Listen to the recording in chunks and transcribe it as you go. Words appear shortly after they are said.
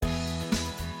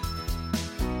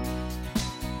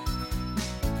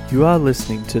You are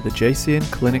listening to the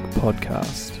JCN Clinic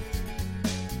Podcast.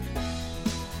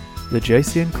 The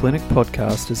JCN Clinic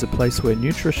Podcast is a place where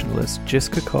nutritionalists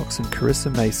Jessica Cox and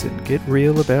Carissa Mason get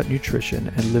real about nutrition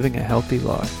and living a healthy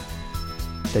life.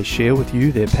 They share with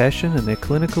you their passion and their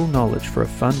clinical knowledge for a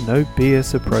fun, no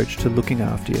BS approach to looking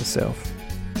after yourself.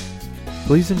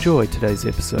 Please enjoy today's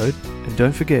episode and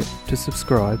don't forget to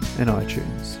subscribe in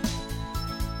iTunes.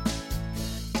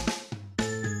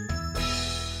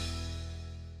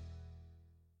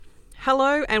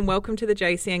 Hello and welcome to the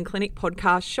JCN Clinic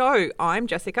Podcast show. I'm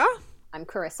Jessica. I'm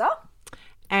Carissa.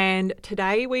 And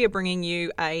today we are bringing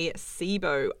you a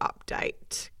SIBO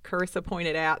update. Carissa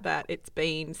pointed out that it's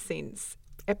been since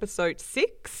episode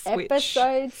 6.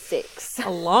 Episode 6. A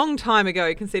long time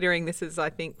ago, considering this is, I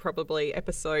think, probably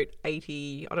episode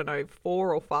 80,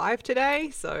 4 or 5 today.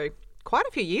 So quite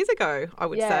a few years ago, I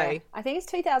would say. I think it's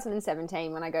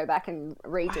 2017 when I go back and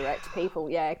redirect people.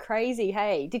 Yeah, crazy,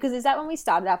 hey. Because is that when we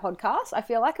started our podcast? I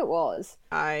feel like it was.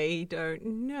 I don't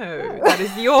know. That is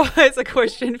it's a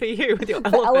question for you with your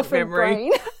elephant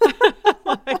memory. Brain.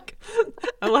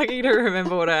 I'm lucky to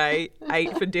remember what I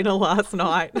ate for dinner last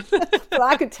night. Well,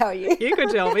 I could tell you. You could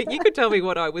tell me. You could tell me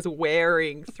what I was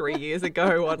wearing 3 years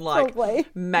ago on Probably.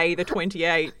 May the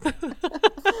 28th.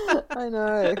 I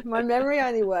know. My memory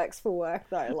only works for work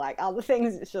though. Like other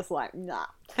things, it's just like, nah.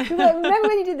 People are like, remember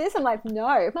when you did this? I'm like,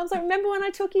 no. Mum's like, remember when I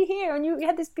took you here and you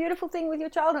had this beautiful thing with your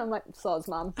childhood? I'm like, soz,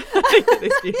 Mum.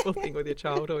 This beautiful thing with your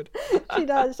childhood. She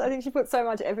does. I think she puts so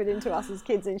much effort into us as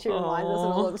kids and she reminds us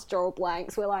of all of the straw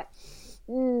blanks. We're like,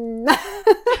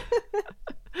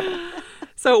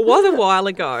 So it was a while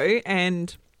ago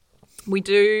and we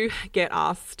do get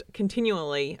asked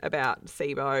continually about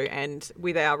SIBO, and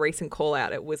with our recent call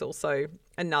out, it was also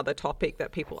another topic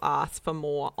that people asked for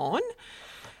more on.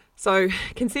 So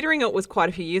considering it was quite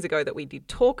a few years ago that we did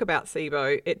talk about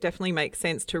SIBO, it definitely makes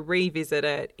sense to revisit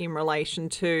it in relation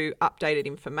to updated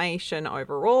information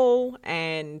overall.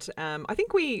 And I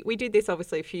think we did this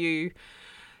obviously a few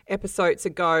episodes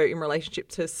ago in relationship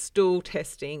to stool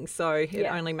testing. So it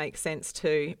only makes sense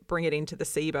to bring it into the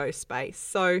SIBO space.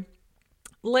 So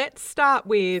let's start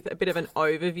with a bit of an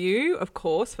overview, of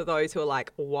course, for those who are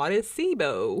like, what is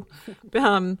SIBO?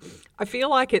 I feel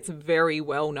like it's very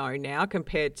well known now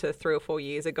compared to 3 or 4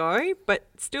 years ago, but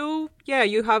still, I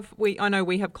know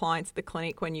we have clients at the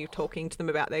clinic when you're talking to them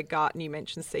about their gut and you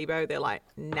mention SIBO, they're like,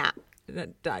 nah,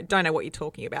 don't know what you're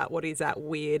talking about. What is that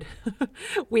weird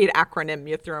acronym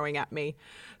you're throwing at me?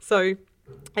 So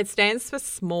it stands for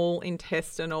small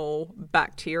intestinal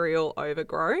bacterial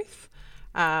overgrowth.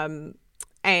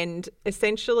 And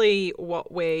essentially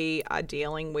what we are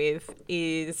dealing with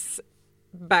is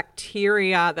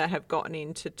bacteria that have gotten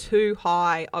into too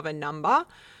high of a number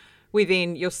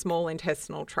within your small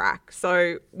intestinal tract.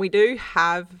 So we do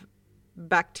have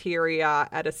bacteria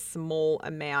at a small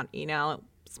amount in our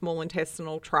small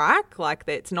intestinal tract, like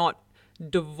it's not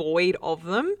devoid of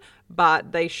them,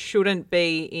 but they shouldn't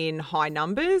be in high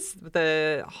numbers.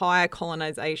 The higher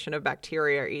colonization of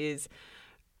bacteria is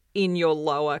in your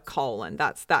lower colon.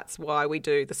 That's why we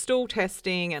do the stool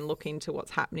testing and look into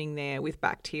what's happening there with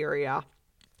bacteria,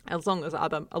 along with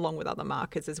other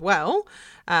markers as well,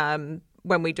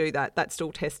 when we do that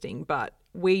stool testing. But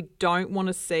we don't want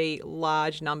to see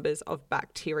large numbers of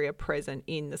bacteria present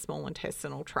in the small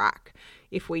intestinal tract.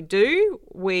 If we do,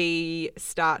 we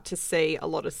start to see a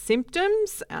lot of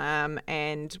symptoms,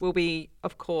 and we'll be,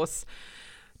 of course,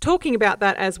 talking about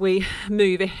that as we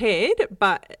move ahead.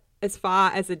 But as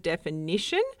far as a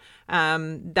definition,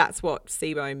 that's what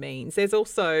SIBO means. There's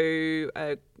also,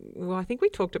 I think we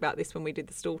talked about this when we did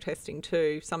the stool testing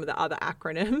too, some of the other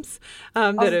acronyms. I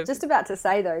was just about to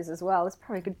say those as well. It's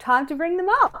probably a good time to bring them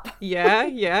up.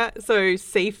 Yeah. So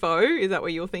SIFO, is that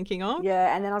what you're thinking of?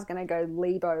 Yeah, and then I was going to go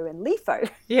LIBO and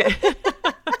LIFO. Yeah.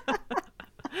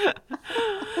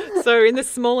 So in the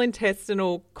small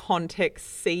intestinal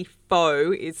context,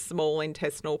 SIFO is small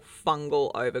intestinal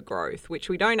fungal overgrowth, which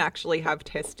we don't actually have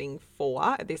testing for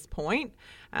at this point.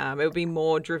 It would be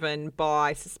more driven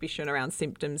by suspicion around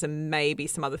symptoms and maybe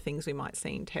some other things we might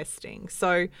see in testing.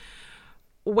 So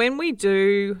when we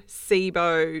do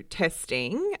SIBO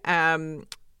testing,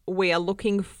 we are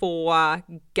looking for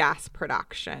gas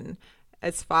production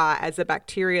as far as the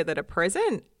bacteria that are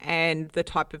present and the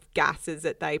type of gases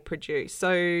that they produce.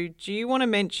 So do you want to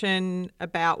mention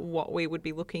about what we would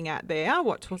be looking at there,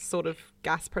 what sort of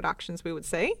gas productions we would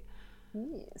see?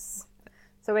 Yes.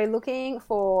 So we're looking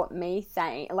for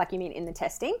methane, like you mean in the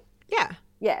testing? Yeah.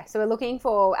 Yeah, so we're looking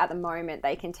for, at the moment,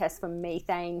 they can test for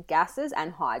methane gases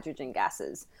and hydrogen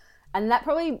gases. And that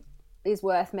probably is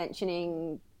worth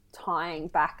mentioning, tying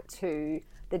back to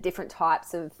the different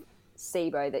types of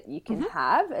SIBO that you can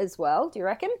have as well. Do you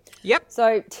reckon? Yep.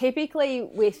 So typically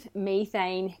with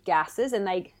methane gases, and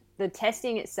the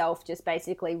testing itself, just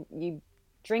basically you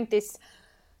drink this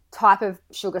type of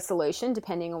sugar solution,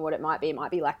 depending on what it might be. It might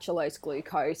be lactulose,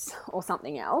 glucose, or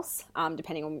something else,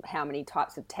 depending on how many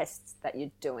types of tests that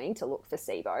you're doing to look for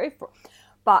SIBO.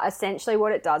 But essentially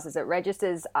what it does is it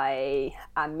registers a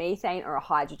methane or a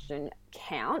hydrogen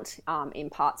count in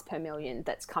parts per million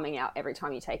that's coming out every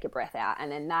time you take a breath out.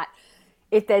 And then that,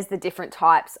 if there's the different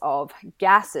types of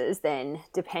gases, then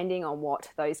depending on what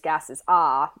those gases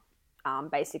are,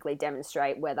 basically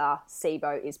demonstrate whether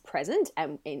SIBO is present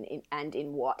and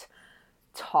in what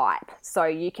type. So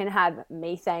you can have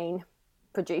methane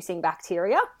producing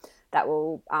bacteria that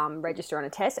will register on a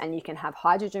test, and you can have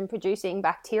hydrogen producing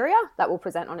bacteria that will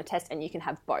present on a test, and you can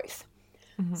have both.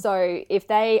 So if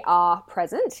they are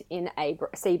present in a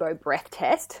SIBO breath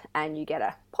test and you get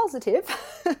a positive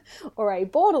or a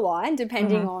borderline,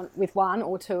 depending on with one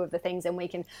or two of the things, then we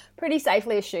can pretty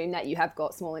safely assume that you have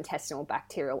got small intestinal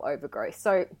bacterial overgrowth.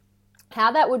 So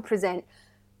how that would present,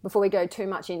 before we go too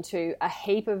much into a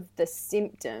heap of the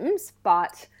symptoms,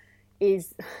 but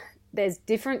there's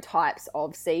different types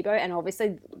of SIBO, and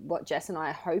obviously what Jess and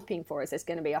I are hoping for is there's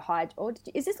going to be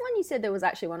is this one you said there was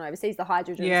actually one overseas, the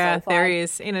hydrogen sulfide? Yeah, there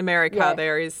is. In America,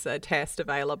 there is a test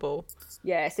available.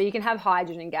 Yeah, so you can have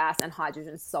hydrogen gas and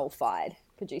hydrogen sulfide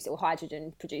or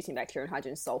hydrogen producing bacteria and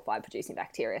hydrogen sulfide producing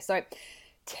bacteria. So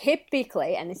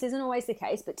typically, and this isn't always the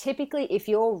case, but typically if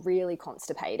you're really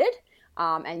constipated,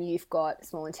 and you've got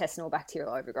small intestinal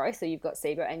bacterial overgrowth, so you've got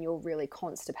SIBO and you're really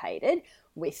constipated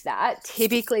with that,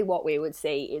 typically what we would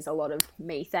see is a lot of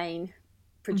methane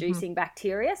producing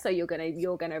bacteria. So you're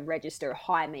going to register a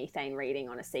high methane reading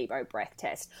on a SIBO breath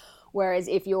test. Whereas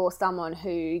if you're someone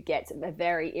who gets a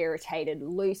very irritated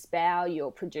loose bowel,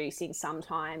 you're producing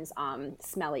sometimes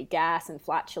smelly gas and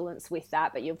flatulence with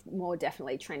that, but you're more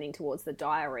definitely trending towards the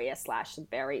diarrhea /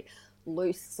 very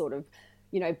loose sort of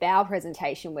bowel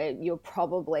presentation, where you're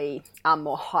probably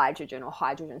more hydrogen or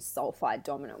hydrogen sulfide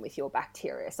dominant with your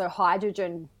bacteria. So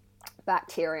hydrogen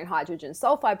bacteria and hydrogen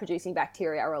sulfide producing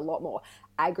bacteria are a lot more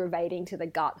aggravating to the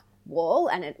gut wall,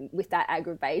 and with that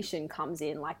aggravation comes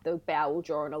in like the bowel will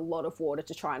draw in a lot of water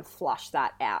to try and flush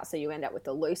that out. So you end up with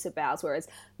the looser bowels, whereas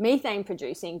methane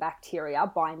producing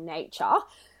bacteria by nature,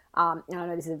 and I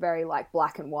know this is a very like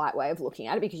black and white way of looking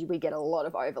at it, because we get a lot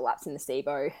of overlaps in the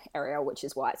SIBO area, which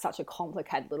is why it's such a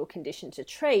complicated little condition to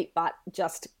treat. But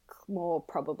just more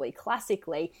probably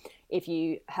classically, if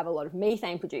you have a lot of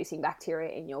methane producing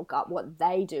bacteria in your gut, what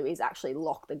they do is actually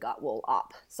lock the gut wall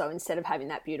up. So instead of having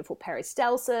that beautiful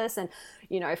peristalsis and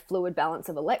fluid balance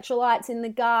of electrolytes in the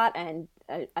gut and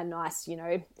a nice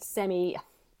semi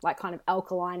like kind of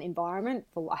alkaline environment,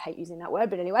 I hate using that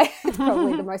word, but anyway, it's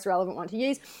probably the most relevant one to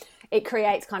use. It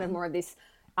creates kind of more of this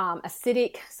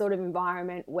acidic sort of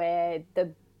environment where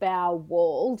the bowel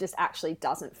wall just actually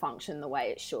doesn't function the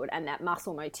way it should, and that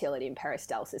muscle motility and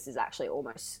peristalsis is actually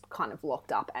almost kind of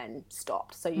locked up and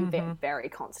stopped. So you get very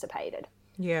constipated.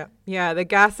 Yeah. The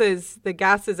gases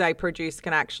they produce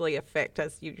can actually affect,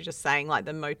 as you were just saying, like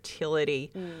the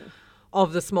motility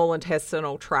of the small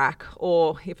intestinal tract,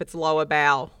 or if it's lower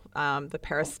bowel, the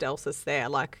peristalsis there,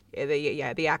 like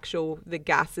the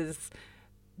gases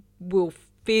will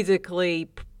physically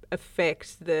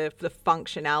affect the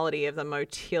functionality of the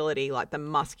motility, like the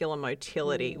muscular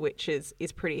motility, which is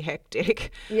pretty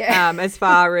hectic as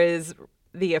far as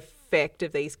the effect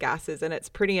of these gases. And it's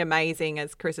pretty amazing,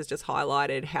 as Chris has just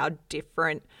highlighted, how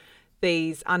different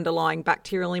these underlying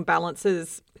bacterial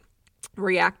imbalances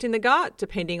react in the gut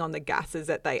depending on the gases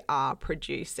that they are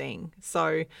producing.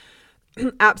 So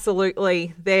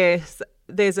absolutely, there's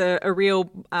a real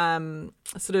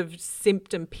sort of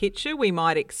symptom picture we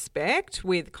might expect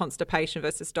with constipation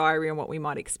versus diarrhea and what we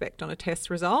might expect on a test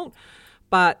result.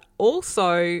 But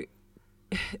also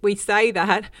we say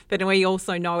that, but we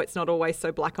also know it's not always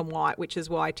so black and white, which is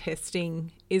why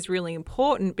testing is really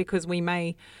important, because we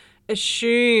may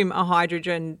assume a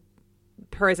hydrogen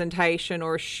presentation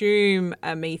or assume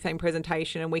a methane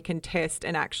presentation, and we can test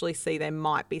and actually see there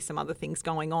might be some other things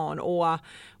going on, or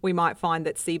we might find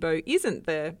that SIBO isn't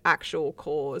the actual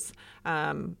cause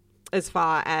as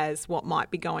far as what might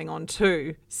be going on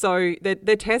too. So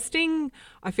the testing,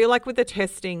 I feel like with the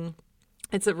testing,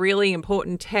 it's a really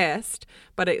important test,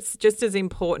 but it's just as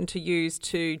important to use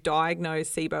to diagnose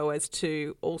SIBO as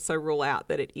to also rule out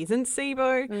that it isn't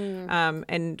SIBO.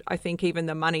 And I think even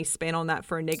the money spent on that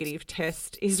for a negative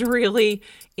test is really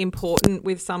important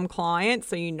with some clients.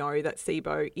 So you know that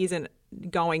SIBO isn't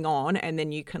going on, and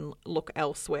then you can look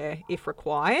elsewhere if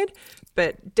required.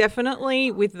 But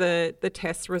definitely with the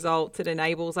test results, it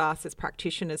enables us as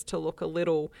practitioners to look a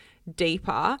little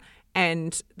deeper,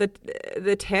 and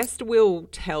the test will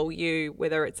tell you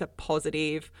whether it's a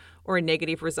positive or a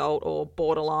negative result or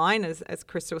borderline, as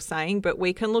Chris was saying, but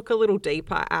we can look a little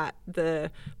deeper at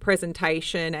the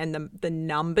presentation and the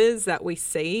numbers that we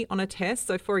see on a test.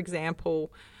 So for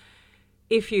example,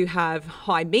 if you have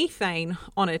high methane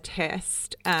on a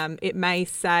test, it may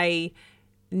say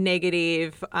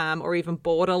negative or even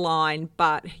borderline,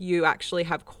 but you actually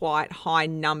have quite high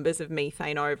numbers of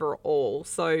methane overall.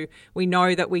 So we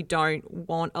know that we don't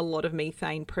want a lot of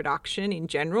methane production in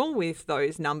general with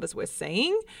those numbers we're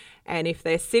seeing. And if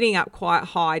they're sitting up quite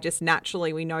high, just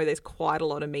naturally we know there's quite a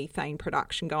lot of methane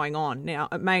production going on. Now,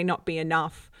 it may not be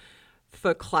enough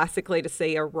for classically to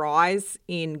see a rise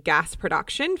in gas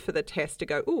production for the test to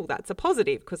go, oh, that's a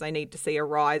positive, because they need to see a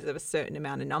rise of a certain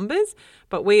amount of numbers.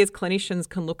 But we as clinicians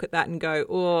can look at that and go,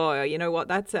 oh, you know what,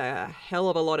 that's a hell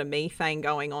of a lot of methane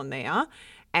going on there.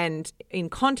 And in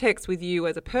context with you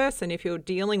as a person, if you're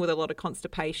dealing with a lot of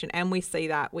constipation and we see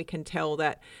that, we can tell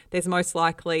that there's most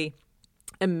likely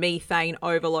a methane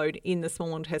overload in the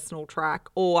small intestinal tract,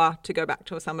 or to go back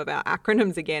to some of our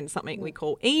acronyms again, something we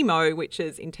call EMO, which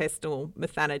is intestinal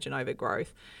methanogen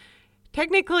overgrowth.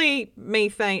 Technically,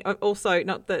 methane, also,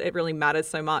 not that it really matters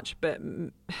so much, but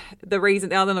the reason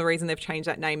they've changed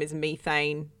that name is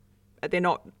methane. They're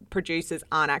not, producers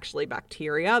aren't actually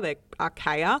bacteria, they're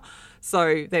archaea.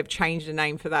 So they've changed the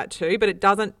name for that too, but it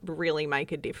doesn't really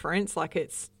make a difference. Like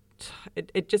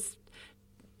it just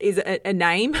is a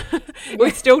name. We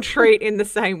still treat in the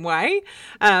same way.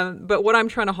 But what I'm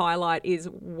trying to highlight is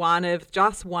one of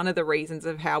the reasons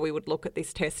of how we would look at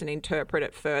this test and interpret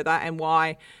it further, and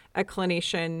why a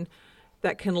clinician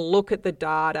that can look at the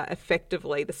data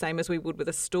effectively, the same as we would with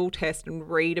a stool test, and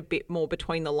read a bit more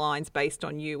between the lines based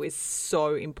on you is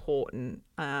so important.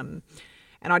 And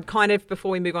I'd kind of,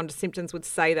 before we move on to symptoms, would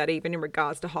say that even in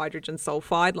regards to hydrogen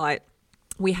sulfide, like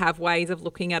we have ways of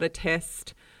looking at a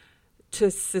test to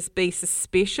be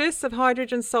suspicious of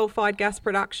hydrogen sulfide gas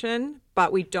production,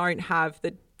 but we don't have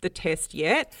the test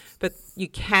yet. But you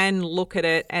can look at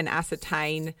it and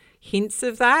ascertain hints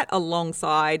of that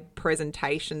alongside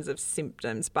presentations of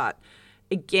symptoms. But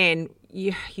again,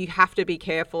 you have to be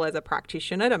careful as a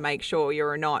practitioner to make sure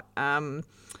you're not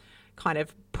kind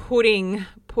of putting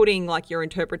like your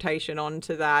interpretation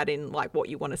onto that in like what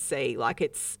you want to see. Like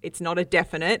it's not a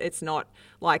definite. It's not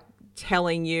like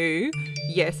telling you,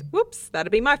 yes, whoops,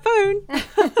 that'd be my phone.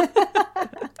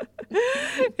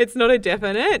 It's not a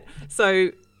definite.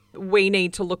 So we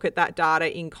need to look at that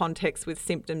data in context with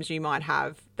symptoms you might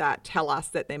have that tell us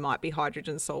that there might be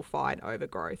hydrogen sulfide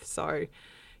overgrowth. So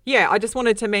yeah, I just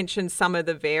wanted to mention some of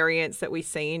the variants that we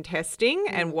see in testing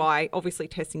and why obviously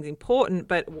testing is important,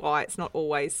 but why it's not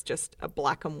always just a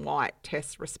black and white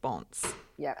test response.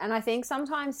 Yeah, and I think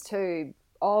sometimes too,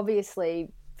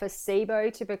 obviously, for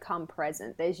SIBO to become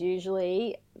present, there's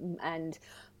usually and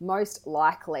most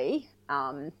likely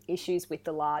issues with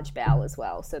the large bowel as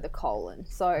well, so the colon.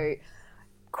 So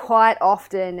quite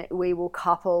often we will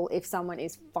couple, if someone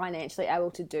is financially able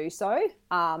to do so,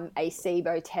 a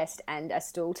SIBO test and a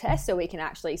stool test, so we can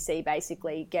actually see,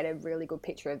 basically get a really good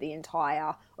picture of the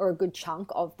entire, or a good chunk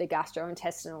of the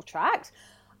gastrointestinal tract.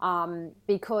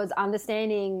 Because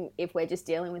understanding if we're just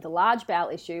dealing with a large bowel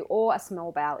issue or a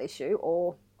small bowel issue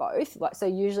or both. So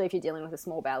usually if you're dealing with a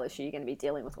small bowel issue, you're going to be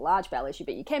dealing with a large bowel issue,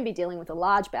 but you can be dealing with a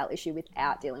large bowel issue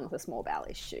without dealing with a small bowel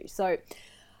issue. So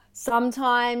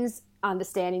sometimes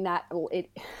understanding that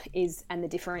it is, and the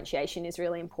differentiation is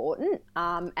really important.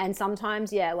 And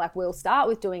sometimes, yeah, like we'll start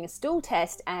with doing a stool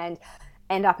test and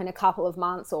end up in a couple of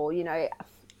months, or,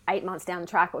 8 months down the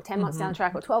track, or 10 months down the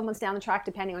track, or 12 months down the track,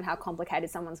 depending on how complicated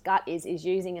someone's gut is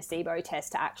using a SIBO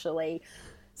test to actually,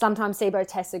 sometimes SIBO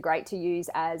tests are great to use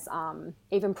as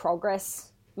even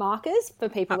progress markers for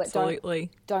people that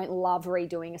don't love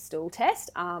redoing a stool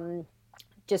test.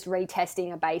 Just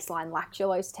retesting a baseline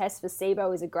lactulose test for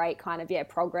SIBO is a great kind of,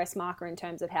 progress marker in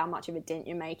terms of how much of a dent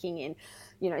you're making in,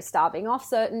 starving off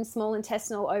certain small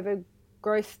intestinal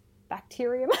overgrowth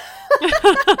bacterium.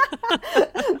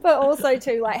 But also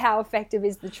too, like, how effective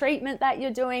is the treatment that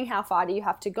you're doing? How far do you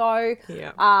have to go?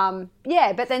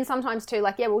 But then sometimes too,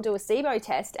 like, we'll do a SIBO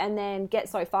test and then get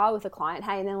so far with a client,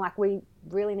 hey, and then like, we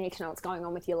really need to know what's going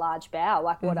on with your large bowel.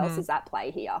 Like, what else is at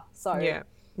play here? So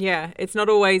yeah, it's not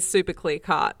always super clear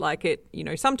cut. Like it,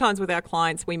 sometimes with our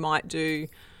clients we might do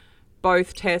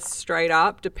both tests straight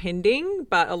up depending,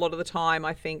 but a lot of the time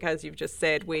I think, as you've just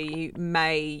said, we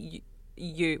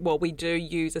do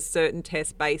use a certain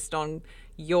test based on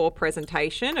your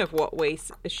presentation of what we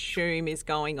assume is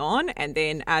going on, and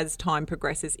then as time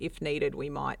progresses, if needed, we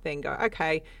might then go,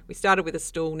 okay, we started with a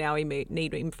stool, now we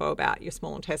need info about your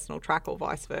small intestinal tract or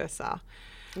vice versa.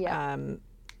 Yeah.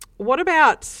 What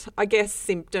about, I guess,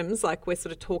 symptoms? Like, we're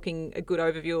sort of talking a good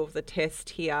overview of the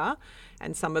test here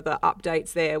and some of the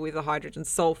updates there with the hydrogen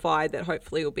sulfide that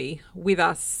hopefully will be with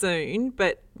us soon.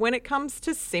 But when it comes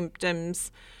to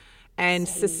symptoms and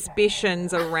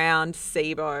suspicions around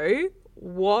SIBO,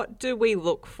 what do we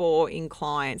look for in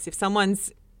clients? If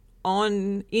someone's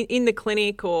in the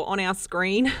clinic or on our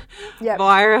screen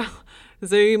via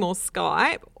Zoom or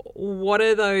Skype, what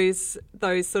are those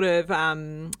sort of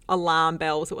alarm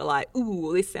bells that were like,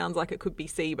 ooh, this sounds like it could be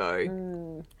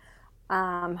SIBO?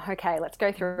 Okay, let's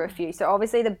go through a few. So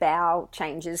obviously the bowel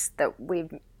changes that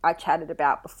I chatted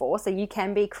about before. So you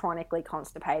can be chronically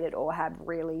constipated or have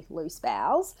really loose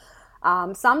bowels.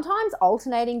 Sometimes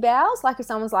alternating bowels, like if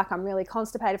someone's like, I'm really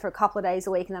constipated for a couple of days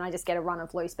a week and then I just get a run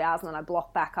of loose bowels and then I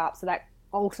block back up. So that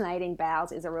alternating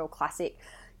bowels is a real classic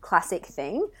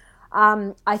thing.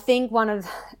 I think one of,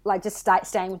 like, just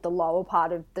staying with the lower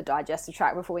part of the digestive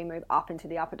tract before we move up into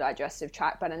the upper digestive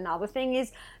tract. But another thing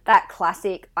is that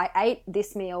classic, I ate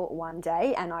this meal one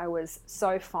day and I was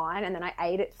so fine, and then I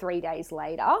ate it 3 days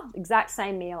later, exact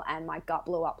same meal, and my gut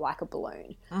blew up like a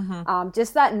balloon.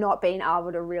 Just that not being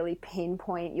able to really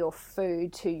pinpoint your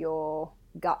food to your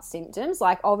gut symptoms.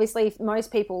 Like, obviously most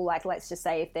people, like, let's just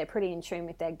say if they're pretty in tune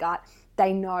with their gut,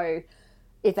 they know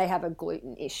if they have a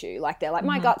gluten issue. Like, they're like,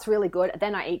 my gut's really good,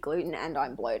 then I eat gluten and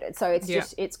I'm bloated. So it's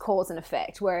just, it's cause and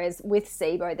effect. Whereas with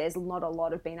SIBO, there's not a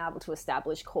lot of being able to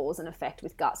establish cause and effect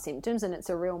with gut symptoms, and it's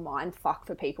a real mind fuck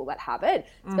for people that have it,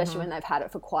 especially when they've had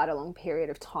it for quite a long period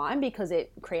of time, because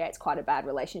it creates quite a bad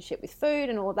relationship with food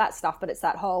and all of that stuff. But it's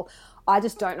that whole, I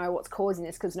just don't know what's causing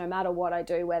this, because no matter what I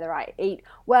do, whether I eat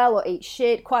well or eat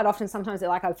shit, quite often sometimes they're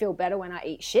like, I feel better when I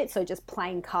eat shit, so just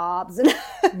plain carbs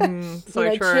and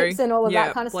true. Chips and all of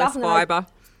that kind of stuff. Less fibre.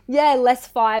 Less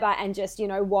fibre and just,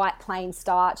 white plain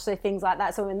starch, so things like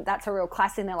that. So that's a real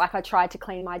classic. And they're like, I tried to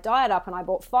clean my diet up and I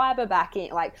brought fibre back in,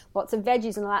 like lots of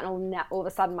veggies and all that, and all of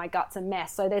a sudden my gut's a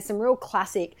mess. So there's some real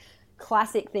classic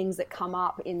things that come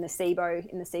up in the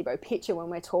SIBO picture when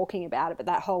we're talking about it. But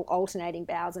that whole alternating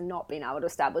bowels and not being able to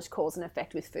establish cause and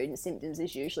effect with food and symptoms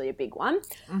is usually a big one.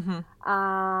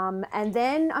 And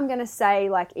then I'm going to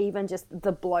say, like, even just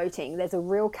the bloating. There's a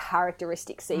real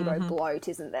characteristic SIBO bloat,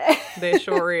 isn't there? There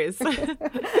sure is.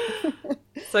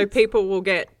 So people will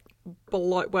get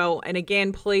bloat. Well, and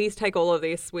again, please take all of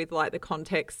this with, like, the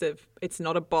context of it's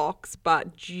not a box,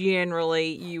 but generally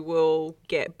you will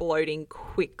get bloating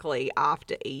quickly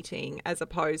after eating, as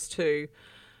opposed to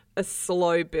a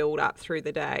slow build up through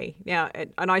the day. Now,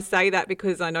 and I say that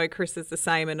because I know Chris is the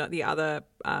same, and the other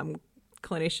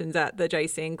clinicians at the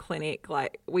JCN clinic,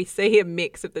 like, we see a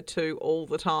mix of the two all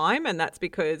the time, and that's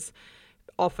because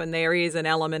often there is an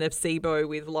element of SIBO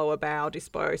with lower bowel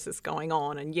dysbiosis going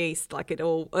on, and yeast, like, it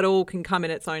all can come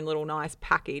in its own little nice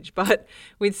package. But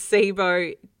with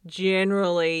SIBO,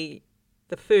 generally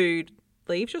the food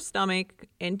leaves your stomach,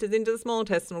 enters into the small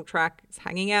intestinal tract, it's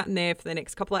hanging out in there for the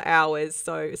next couple of hours.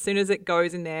 So as soon as it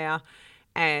goes in there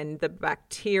and the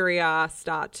bacteria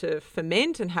start to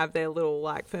ferment and have their little,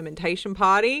 like, fermentation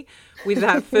party with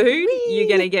that food, you're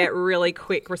going to get really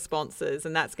quick responses,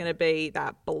 and that's going to be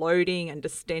that bloating and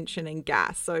distension and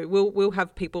gas. So we'll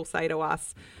have people say to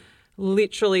us,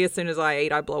 literally, as soon as I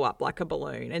eat, I blow up like a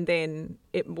balloon, and then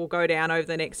it will go down over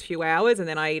the next few hours, and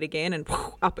then I eat again and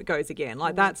up it goes again.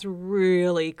 Like, that's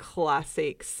really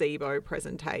classic SIBO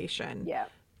presentation. Yeah.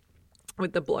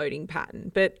 With the bloating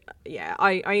pattern. But yeah,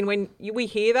 I mean, when we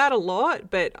hear that a lot,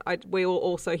 but we will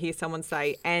also hear someone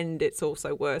say, and it's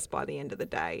also worse by the end of the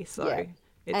day. So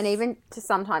and even to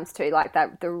sometimes too, like,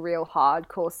 that the real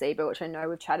hardcore SIBO, which I know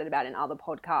we've chatted about in other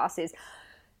podcasts, is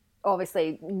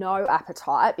obviously no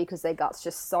appetite because their gut's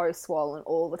just so swollen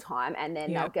all the time, and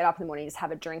then they'll get up in the morning and just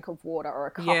have a drink of water or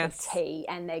a cup of tea,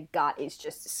 and their gut is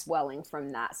just swelling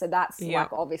from that. So that's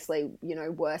like, obviously,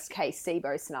 worst case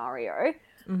SIBO scenario.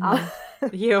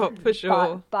 Yeah, for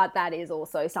sure. But that is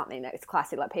also something that's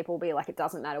classic. Like, people will be like, it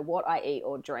doesn't matter what I eat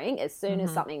or drink, as soon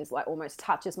as something's, like, almost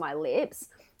touches my lips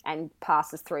and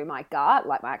passes through my gut,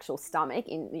 like my actual stomach,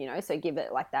 so give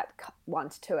it like that 1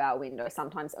 to 2 hour window.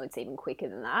 Sometimes it's even quicker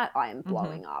than that. I am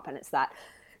blowing up, and it's that,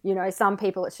 some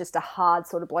people it's just a hard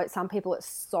sort of bloat. Some people it's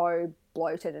so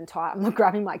bloated and tight. I'm not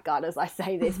grabbing my gut as I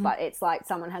say this, but it's like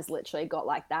someone has literally got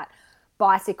like that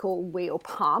bicycle wheel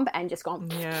pump and just gone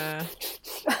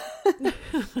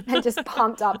and just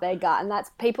pumped up their gut. And that's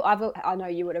people, I know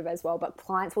you would have as well, but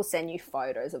clients will send you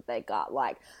photos of their gut,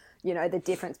 like you know, the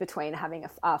difference between having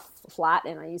a flat,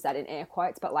 and I use that in air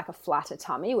quotes, but like a flatter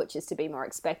tummy, which is to be more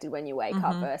expected when you wake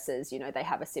up, versus, you know, they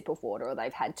have a sip of water or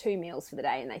they've had 2 meals for the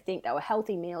day and they think they were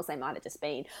healthy meals. They might have just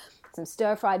been some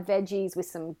stir-fried veggies with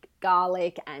some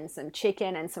garlic and some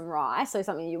chicken and some rice. So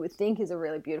something you would think is a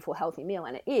really beautiful, healthy meal,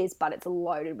 and it is, but it's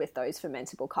loaded with those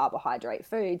fermentable carbohydrate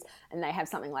foods, and they have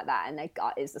something like that and their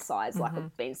gut is the size like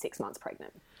of being 6 months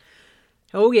pregnant.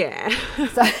 Oh, yeah.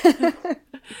 So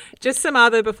Just some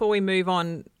other, before we move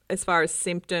on, as far as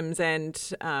symptoms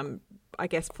and I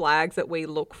guess flags that we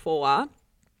look for,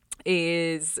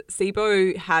 is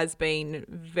SIBO has been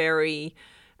very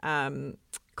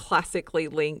classically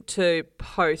linked to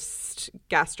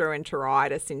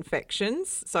post-gastroenteritis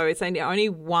infections. So it's only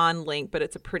one link, but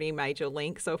it's a pretty major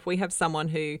link. So if we have someone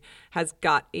who has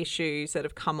gut issues that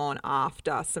have come on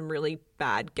after some really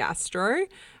bad gastro,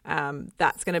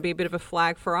 that's going to be a bit of a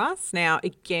flag for us. Now,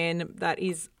 again, that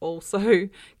is also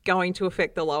going to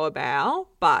affect the lower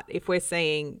bowel, but if we're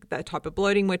seeing that type of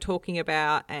bloating we're talking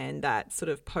about and that sort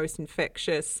of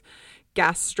post-infectious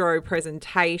gastro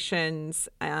presentations,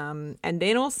 and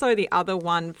then also the other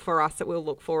one for us that we'll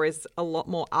look for is a lot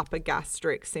more upper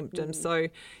gastric symptoms. So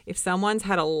if someone's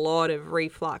had a lot of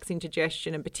reflux,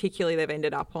 indigestion, and particularly they've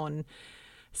ended up on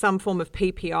some form of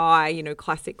PPI, you know,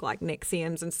 classic like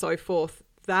Nexiums and so forth,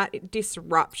 that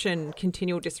disruption,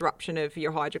 continual disruption of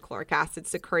your hydrochloric acid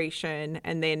secretion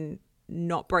and then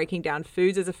not breaking down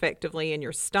foods as effectively in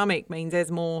your stomach means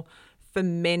there's more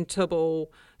fermentable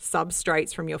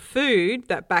substrates from your food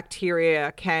that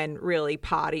bacteria can really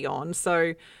party on.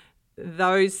 So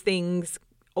those things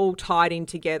all tied in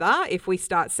together, if we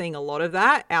start seeing a lot of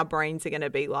that, our brains are going to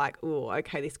be like, oh,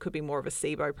 okay, this could be more of a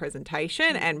SIBO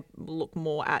presentation, and look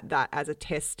more at that as a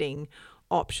testing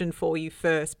option for you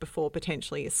first before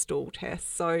potentially a stool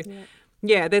test. So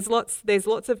yeah, there's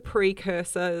lots of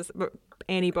precursors,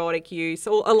 antibiotic use,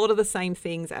 a lot of the same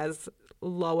things as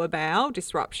lower bowel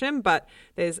disruption, but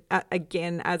there's,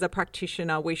 again, as a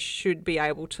practitioner, we should be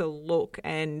able to look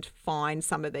and find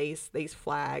some of these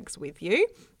flags with you.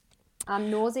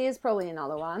 Nausea is probably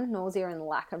another one. Nausea and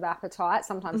lack of appetite,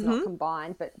 sometimes not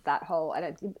combined, but that whole,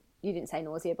 you didn't say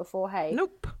nausea before, hey?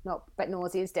 Nope. But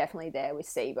nausea is definitely there with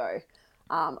SIBO.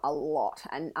 A lot,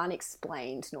 and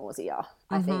unexplained nausea,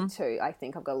 I think too. I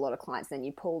think I've got a lot of clients, then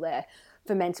you pull their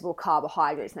fermentable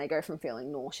carbohydrates and they go from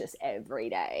feeling nauseous every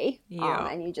day.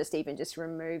 And you just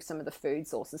remove some of the food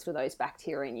sources for those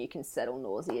bacteria and you can settle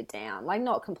nausea down. Like,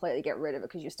 not completely get rid of it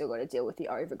because you've still got to deal with the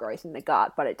overgrowth in the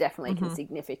gut, but it definitely can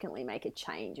significantly make a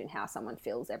change in how someone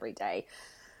feels every day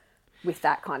with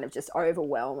that kind of just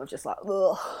overwhelm of just like,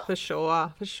 ugh. For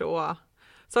sure.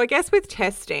 So I guess with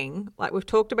testing, like we've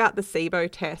talked about the SIBO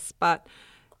test, but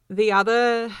the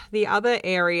other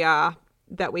area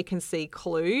that we can see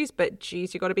clues, but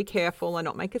geez, you've got to be careful and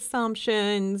not make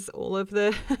assumptions, all of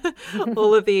the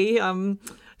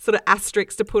sort of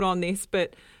asterisks to put on this,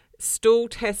 but stool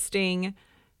testing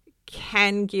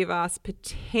can give us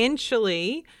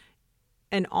potentially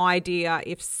an idea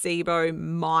if SIBO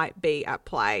might be at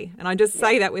play. And I just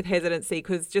say that with hesitancy,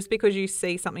 because just because you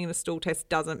see something in a stool test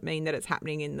doesn't mean that it's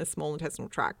happening in the small intestinal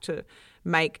tract to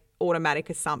make automatic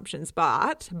assumptions.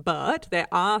 But there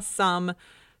are some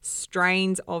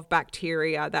strains of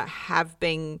bacteria that have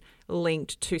been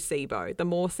linked to SIBO. The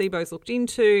more SIBO's looked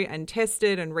into and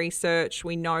tested and researched,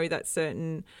 we know that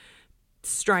certain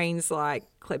strains like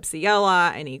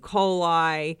Klebsiella and E.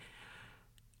 coli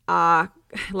are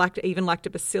even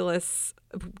lactobacillus,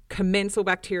 commensal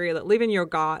bacteria that live in your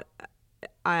gut.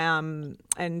 And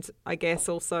I guess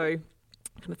also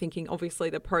kind of thinking obviously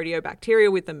the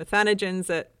proteobacteria with the methanogens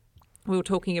that we were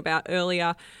talking about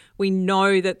earlier, we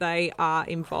know that they are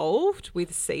involved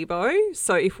with SIBO.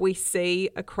 So if we see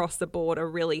across the board a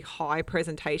really high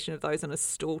presentation of those on a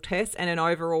stool test and an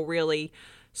overall really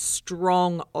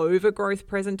strong overgrowth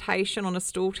presentation on a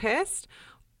stool test,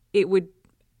 it would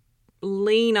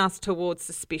lean us towards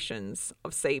suspicions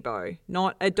of SIBO,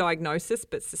 not a diagnosis,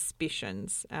 but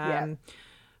suspicions.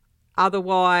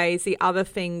 Otherwise, the other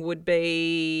thing would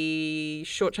be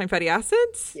short-chain fatty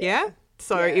acids.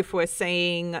 So if we're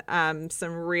seeing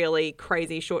some really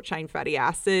crazy short-chain fatty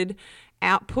acid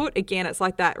output, again, it's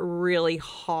like that really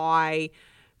high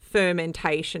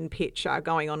fermentation picture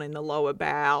going on in the lower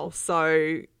bowel.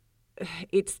 So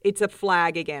it's a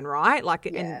flag again, right?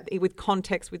 And with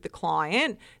context with the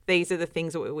client, these are the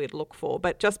things that we would look for.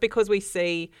 But just because we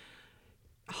see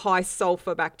high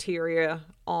sulfur bacteria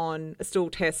on a stool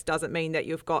test doesn't mean that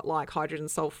you've got like hydrogen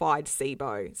sulfide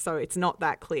SIBO. So it's not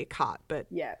that clear cut. But,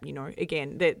 you know,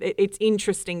 again, it's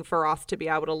interesting for us to be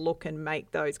able to look and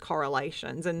make those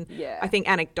correlations. And I think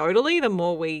anecdotally, the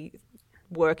more we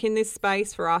work in this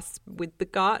space, for us with the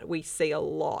gut, we see a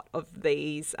lot of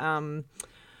these, sort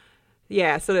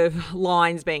of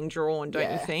lines being drawn,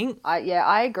 don't you think?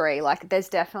 I agree. Like, there's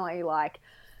definitely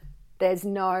there's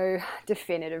no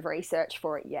definitive research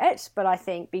for it yet, but I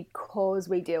think because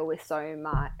we deal with so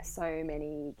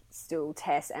many stool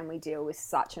tests and we deal with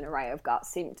such an array of gut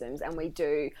symptoms, and we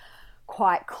do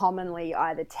quite commonly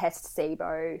either test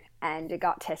SIBO and a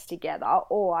gut test together,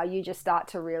 or you just start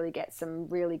to really get some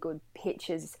really good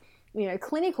pictures,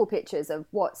 clinical pictures of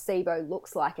what SIBO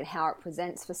looks like and how it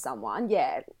presents for someone.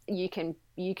 Yeah, you can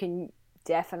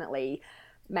definitely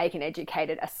make an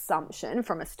educated assumption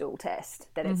from a stool test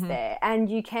that it's there. And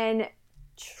you can,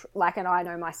 and I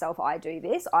know myself, I do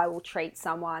this, I will treat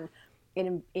someone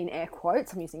in air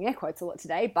quotes, I'm using air quotes a lot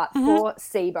today, but for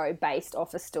SIBO based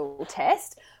off a stool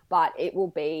test. But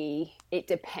it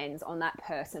depends on that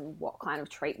person, what kind of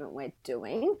treatment we're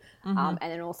doing, and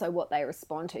then also what they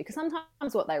respond to. Because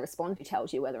sometimes what they respond to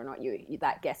tells you whether or not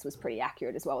that guess was pretty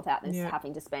accurate as well, without them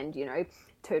having to spend, $200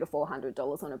 to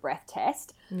 $400 on a breath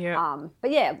test. Yeah.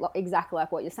 But yeah, exactly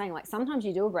like what you're saying. Like, sometimes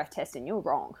you do a breath test and you're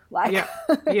wrong. Like,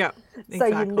 exactly. So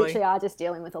you literally are just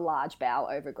dealing with a large bowel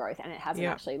overgrowth, and it hasn't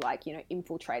actually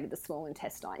infiltrated the small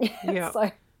intestine yet. Yeah. So.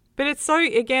 But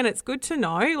it's good to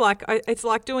know. Like, it's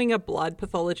like doing a blood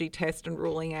pathology test and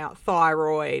ruling out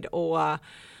thyroid or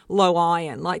low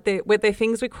iron. Like, they're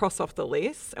things we cross off the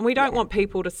list, and we don't want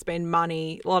people to spend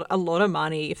a lot of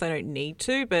money if they don't need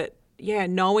to. But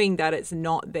knowing that it's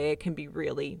not there can be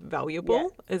really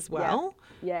valuable as well.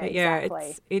 Yeah,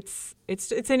 exactly. It's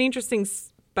an interesting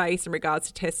space in regards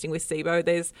to testing with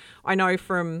SIBO. I know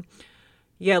from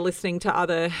listening to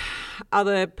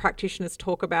other practitioners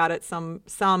talk about it, some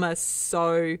are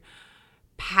so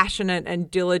passionate and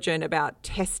diligent about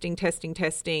testing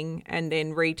and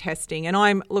then retesting. And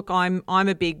I'm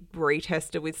a big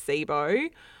retester with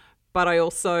SIBO, but I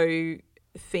also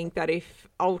think that if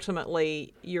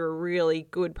ultimately you're a really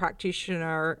good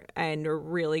practitioner and a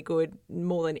really good,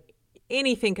 more than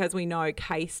anything, as we know,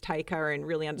 case taker and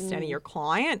really understanding your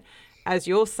client, as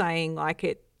you're saying,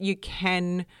 you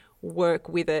can work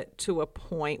with it to a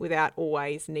point without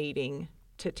always needing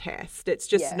to test. It's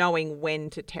just knowing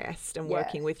when to test and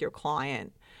working with your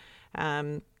client.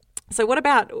 So what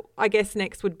about, I guess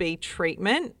next would be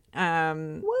treatment,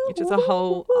 which is a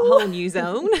whole new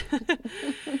zone.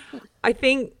 I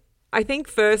think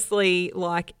firstly,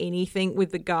 like anything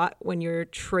with the gut, when you're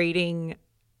treating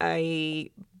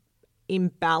a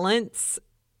imbalance,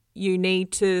 you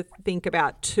need to think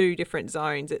about two different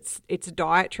zones. It's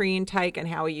dietary intake and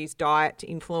how we use diet to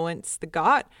influence the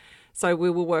gut. So we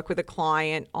will work with a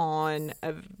client on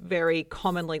a very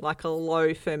commonly like a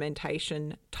low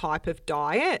fermentation type of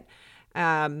diet.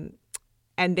 And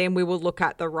then we will look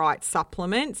at the right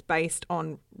supplements based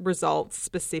on results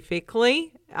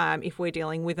specifically. If we're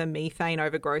dealing with a methane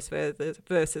overgrowth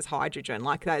versus hydrogen,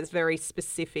 like that is very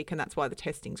specific, and that's why the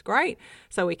testing's great.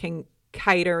 So we can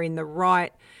cater in the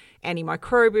right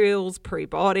antimicrobials,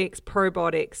 prebiotics,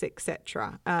 probiotics,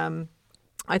 etc.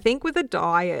 I think with a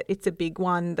diet, it's a big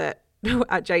one that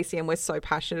at JCM we're so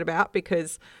passionate about,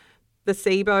 because the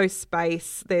SIBO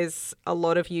space, there's a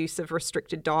lot of use of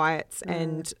restricted diets,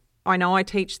 and I know I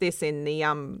teach this in the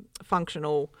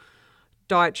functional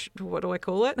diet, what do I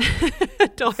call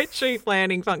it? Dietary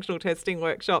planning, functional testing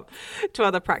workshop to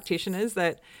other practitioners,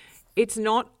 that it's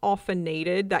not often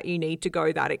needed that you need to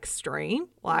go that extreme.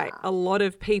 Like a lot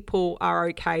of people are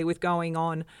okay with going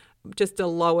on just a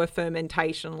lower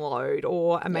fermentation load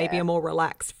or maybe a more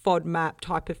relaxed FODMAP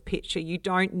type of picture. You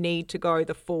don't need to go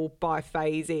the full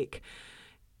biphasic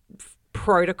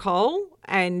protocol.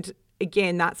 And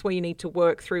again, that's where you need to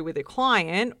work through with the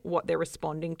client what they're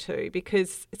responding to,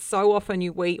 because so often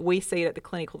we see it at the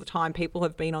clinic all the time. People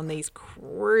have been on these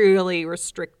really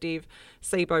restrictive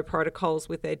SIBO protocols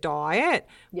with their diet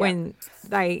when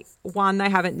they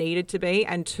haven't needed to be,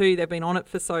 and two, they've been on it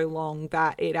for so long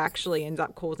that it actually ends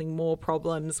up causing more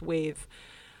problems with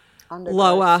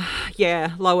lower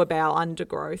bowel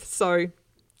undergrowth. So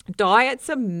diet's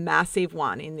a massive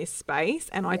one in this space,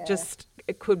 and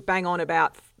it could bang on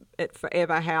about it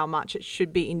forever how much it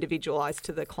should be individualized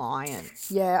to the client.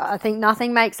 Yeah, I think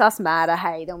nothing makes us madder,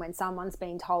 than when someone's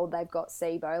been told they've got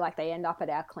SIBO, like they end up at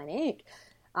our clinic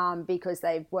because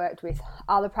they've worked with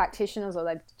other practitioners or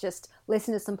they've just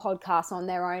listened to some podcasts on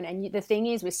their own. And the thing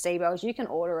is with SIBO is you can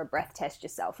order a breath test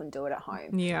yourself and do it at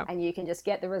home. Yeah. And you can just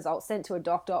get the results sent to a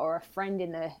doctor or a friend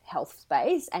in the health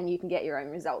space, and you can get your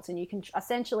own results, and you can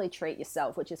essentially treat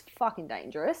yourself, which is fucking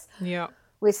dangerous. Yeah.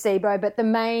 With SIBO. But the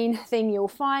main thing you'll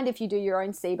find if you do your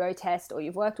own SIBO test or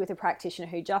you've worked with a practitioner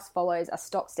who just follows a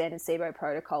stock standard SIBO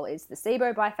protocol is the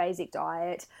SIBO biphasic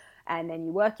diet, And then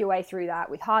you work your way through that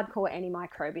with hardcore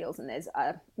antimicrobials, and there's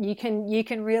you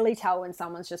can really tell when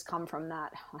someone's just come from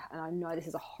that. And I know this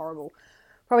is a horrible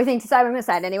probably thing to say, but I'm going to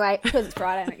say it anyway because it's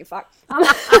Friday. I don't give a fuck.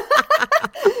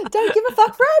 Don't give a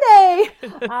fuck Friday.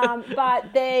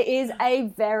 But there is a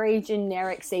very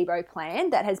generic SIBO plan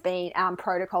that has been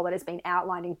protocol that has been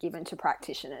outlined and given to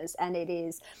practitioners, and it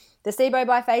is the SIBO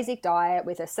biphasic diet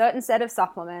with a certain set of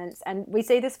supplements, and we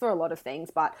see this for a lot of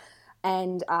things, but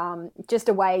just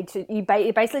a way to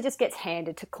it basically just gets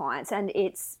handed to clients, and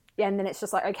then it's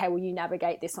just like, okay, well, you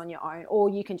navigate this on your own, or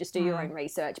you can just do your own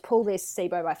research, pull this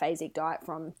SIBO biphasic diet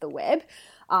from the web,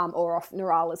 or off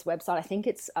Narala's website. I think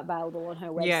it's available on her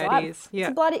website. Yeah, it is.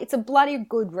 Yeah. It's a bloody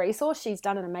good resource. She's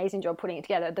done an amazing job putting it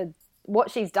together. What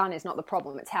she's done is not the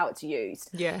problem; it's how it's used.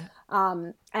 Yeah.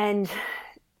 And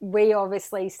we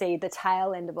obviously see the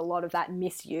tail end of a lot of that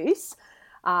misuse.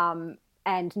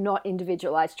 And not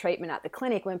individualized treatment at the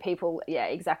clinic when people,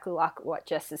 exactly like what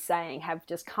Jess is saying, have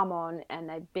just come on and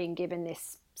they've been given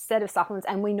this set of supplements.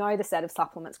 And we know the set of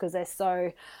supplements because they're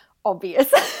so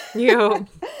obvious. Yeah.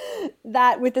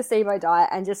 That with the SIBO diet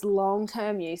and just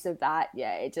long-term use of that,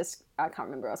 I can't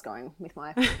remember where I was going with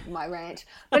my rant.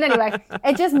 But anyway,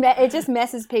 it just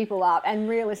messes people up. And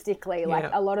realistically,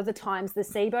 a lot of the times the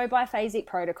SIBO biphasic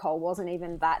protocol wasn't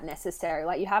even that necessary.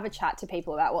 Like, you have a chat to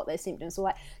people about what their symptoms were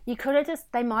like.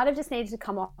 They might have just needed to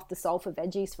come off the sulfur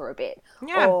veggies for a bit.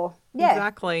 Yeah,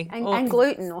 exactly. And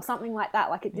gluten or something like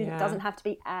that. Like, it doesn't have to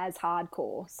be as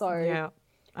hardcore. So yeah.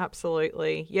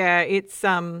 Absolutely. Yeah, it's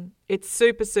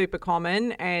super, super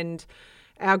common, and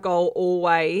our goal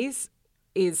always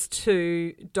is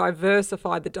to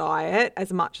diversify the diet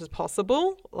as much as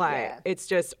possible. It's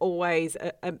just always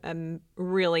a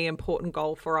really important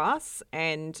goal for us,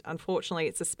 and unfortunately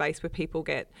it's a space where people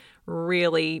get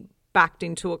really backed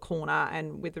into a corner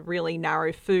and with a really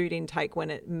narrow food intake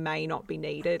when it may not be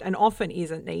needed and often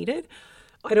isn't needed.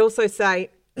 I'd also say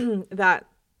that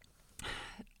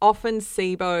often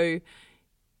SIBO,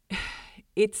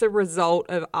 it's a result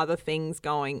of other things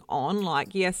going on.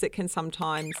 Like, yes, it can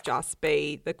sometimes just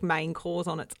be the main cause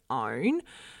on its own,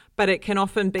 but it can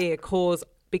often be a cause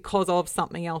because of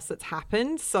something else that's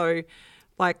happened. So,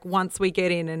 like, once we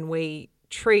get in and we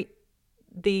treat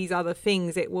these other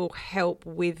things, it will help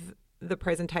with the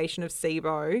presentation of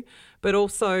SIBO. But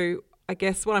also, I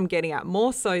guess what I'm getting at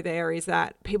more so there is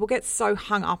that people get so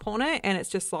hung up on it, and it's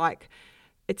just like,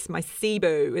 it's my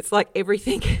SIBO. It's like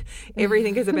everything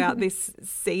is about this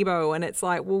SIBO. And it's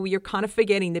like, well, you're kind of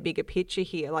forgetting the bigger picture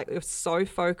here. Like, you're so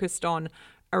focused on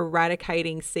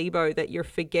eradicating SIBO that you're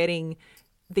forgetting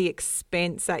the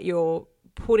expense that you're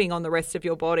putting on the rest of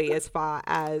your body as far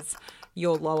as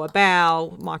your lower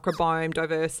bowel, microbiome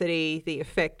diversity, the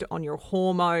effect on your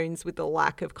hormones with the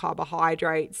lack of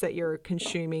carbohydrates that you're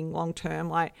consuming long term.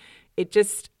 Like,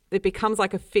 it becomes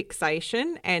like a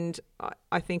fixation, and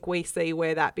I think we see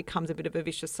where that becomes a bit of a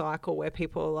vicious cycle where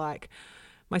people are like,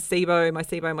 my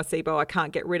SIBO, I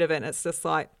can't get rid of it. And it's just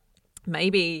like,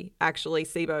 maybe actually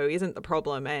SIBO isn't the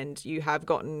problem and you have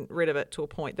gotten rid of it to a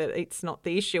point that it's not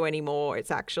the issue anymore.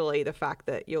 It's actually the fact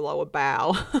that your lower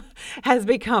bowel has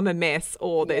become a mess,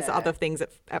 or there's other things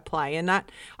at play. And that,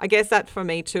 I guess that for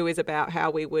me too is about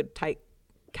how we would take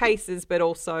cases, but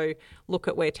also look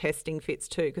at where testing fits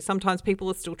too, because sometimes people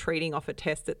are still treating off a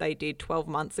test that they did 12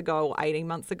 months ago or 18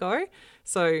 months ago.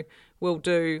 So we'll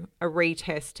do a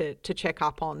retest to check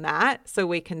up on that so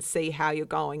we can see how you're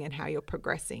going and how you're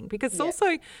progressing, because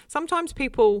also sometimes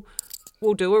people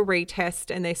will do a retest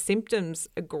and their symptoms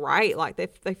are great, like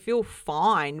they feel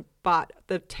fine, but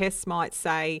the test might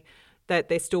say that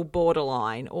they're still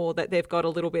borderline, or that they've got a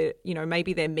little bit,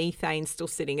 maybe their methane's still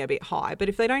sitting a bit high. But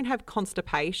if they don't have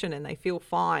constipation and they feel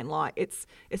fine, like it's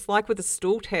like with a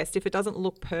stool test, if it doesn't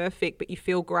look perfect but you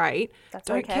feel great,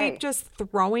 don't keep just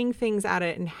throwing things at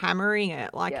it and hammering it.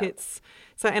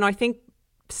 And I think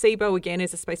SIBO again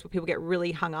is a space where people get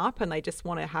really hung up and they just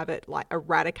want to have it like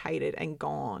eradicated and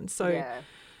gone. So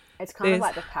it's kind of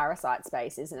like the parasite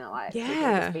space, isn't it? Like,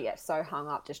 people get so hung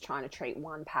up just trying to treat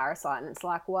one parasite, and it's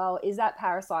like, well, is that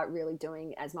parasite really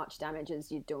doing as much damage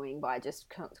as you're doing by just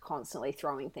constantly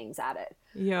throwing things at it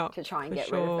to try and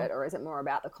get rid of it? Or is it more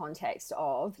about the context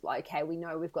of, like, hey, we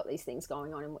know we've got these things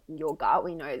going on in your gut,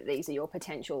 we know that these are your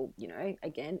potential,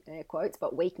 again, air quotes,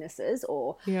 but weaknesses,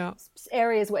 or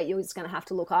areas where you're just going to have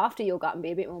to look after your gut and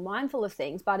be a bit more mindful of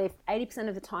things. But if 80%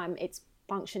 of the time it's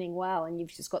functioning well and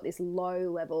you've just got this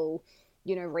low level,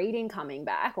 reading coming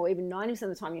back, or even 90% of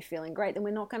the time you're feeling great, then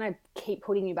we're not going to keep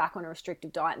putting you back on a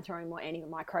restrictive diet and throwing more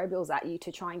antimicrobials at you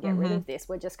to try and get rid of this.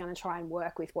 We're just going to try and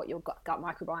work with what your gut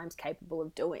microbiome is capable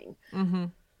of doing.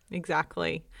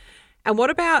 Exactly. And what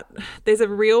about, there's a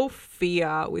real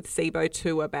fear with SIBO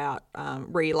too about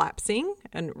relapsing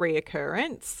and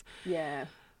reoccurrence. Yeah.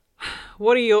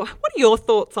 What are your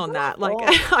thoughts on that? Like,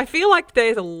 I feel like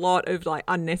there's a lot of like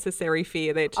unnecessary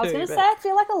fear there too. I was going to say, I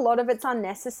feel like a lot of it's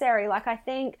unnecessary. Like, I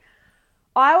think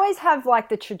I always have like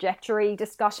the trajectory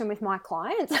discussion with my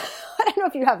clients. I don't know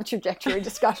if you have a trajectory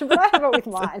discussion, but I have it with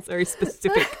mine. It's very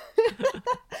specific.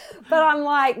 But I'm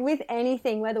like, with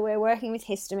anything, whether we're working with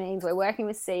histamines, we're working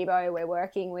with SIBO, we're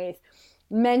working with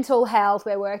mental health,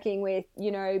 we're working with,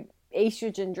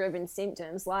 estrogen-driven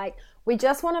symptoms, like, we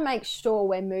just want to make sure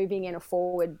we're moving in a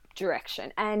forward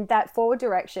direction. And that forward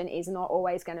direction is not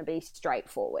always going to be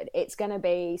straightforward. It's going to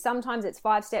be, sometimes it's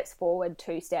 5 steps forward,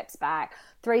 2 steps back,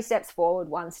 3 steps forward,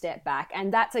 1 step back.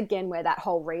 And that's, again, where that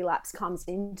whole relapse comes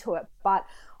into it. But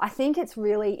I think it's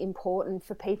really important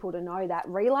for people to know that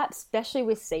relapse, especially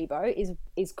with SIBO,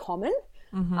 is common.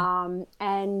 Mm-hmm.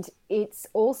 And it's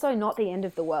also not the end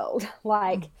of the world.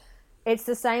 Like, it's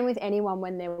the same with anyone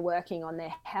when they're working on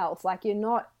their health. Like, you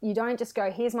don't just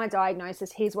go, here's my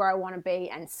diagnosis, here's where I want to be,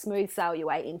 and smooth sail your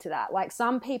way into that. Like,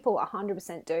 some people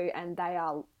 100% do, and they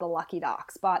are the lucky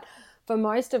ducks. But for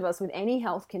most of us with any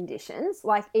health conditions,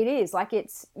 like,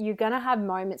 you're going to have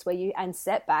moments and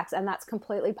setbacks, and that's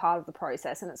completely part of the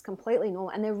process, and it's completely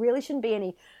normal. And there really shouldn't be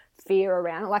any fear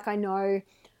around it. Like, I know,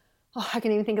 I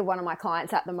can even think of one of my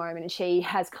clients at the moment, and she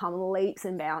has come leaps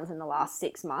and bounds in the last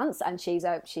 6 months, and she's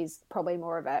probably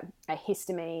more of a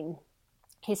histamine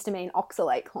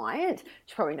oxalate client.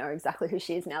 You probably know exactly who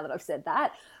she is now that I've said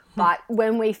that. But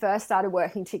when we first started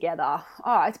working together,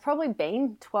 it's probably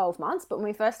been 12 months, but when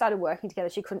we first started working together,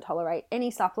 she couldn't tolerate any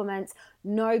supplements,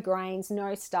 no grains,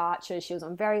 no starches. She was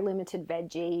on very limited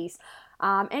veggies.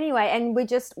 Anyway, and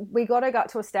we got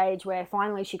to a stage where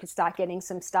finally she could start getting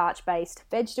some starch-based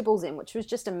vegetables in, which was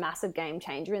just a massive game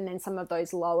changer. And then some of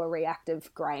those lower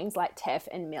reactive grains like teff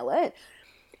and millet.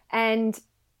 And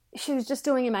she was just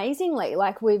doing amazingly.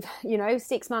 Like, with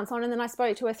 6 months on, and then I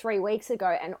spoke to her 3 weeks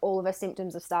ago, and all of her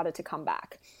symptoms have started to come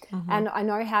back. Mm-hmm. And I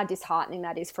know how disheartening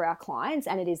that is for our clients,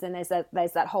 and it is. And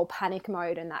there's that whole panic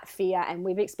mode and that fear, and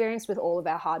we've experienced with all of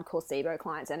our hardcore SIBO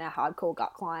clients and our hardcore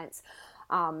gut clients.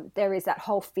 There is that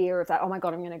whole fear of that, oh my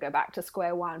God, I'm going to go back to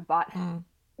square one, but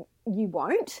you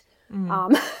won't.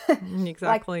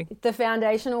 Exactly. Like, the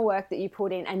foundational work that you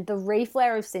put in and the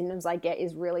reflare of symptoms I get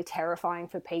is really terrifying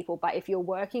for people. But if you're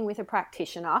working with a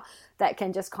practitioner that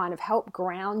can just kind of help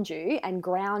ground you and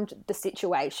ground the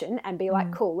situation and be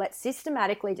like, cool, let's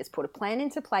systematically just put a plan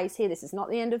into place here. This is not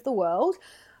the end of the world.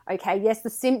 Okay, yes, the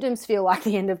symptoms feel like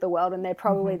the end of the world, and they're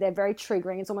very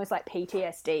triggering. It's almost like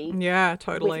PTSD. Yeah,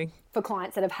 totally. For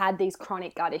clients that have had these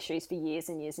chronic gut issues for years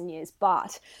and years and years.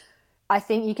 But I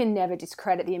think you can never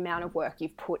discredit the amount of work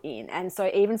you've put in. And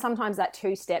so even sometimes that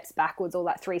 2 steps backwards or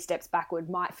that 3 steps backward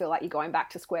might feel like you're going back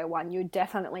to square one. You're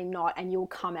definitely not, and you'll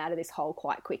come out of this hole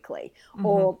quite quickly.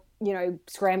 Or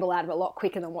scramble out of it a lot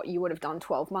quicker than what you would have done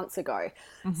 12 months ago.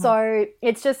 So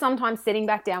it's just sometimes sitting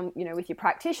back down, with your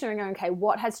practitioner and going, okay,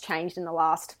 what has changed in the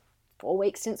last 4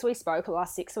 weeks since we spoke, or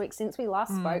last 6 weeks since we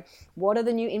last spoke? What are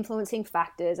the new influencing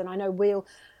factors? And I know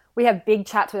we have big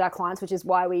chats with our clients, which is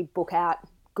why we book out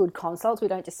good consults. We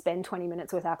don't just spend 20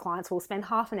 minutes with our clients. We'll spend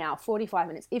half an hour, 45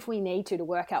 minutes if we need to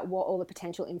work out what all the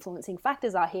potential influencing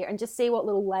factors are here, and just see what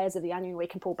little layers of the onion we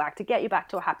can pull back to get you back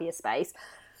to a happier space,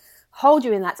 hold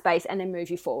you in that space, and then move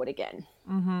you forward again.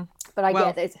 But I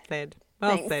get it.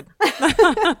 Well said.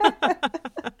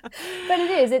 But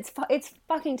it is. It's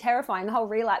fucking terrifying. The whole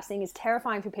relapse thing is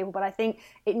terrifying for people, but I think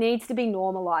it needs to be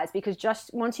normalized, because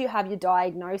just once you have your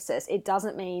diagnosis, it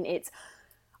doesn't mean it's...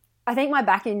 I think my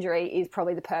back injury is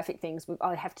probably the perfect thing.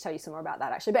 I'll have to tell you some more about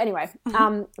that, actually. But anyway,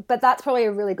 but that's probably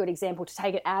a really good example to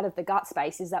take it out of the gut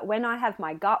space, is that when I have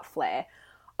my gut flare,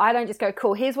 I don't just go,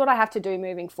 cool, here's what I have to do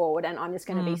moving forward, and I'm just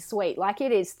going to be sweet. Like,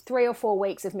 it is 3 or 4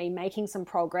 weeks of me making some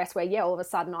progress where, all of a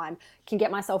sudden I can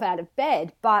get myself out of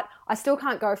bed, but I still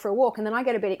can't go for a walk. And then I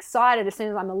get a bit excited as soon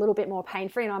as I'm a little bit more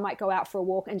pain-free, and I might go out for a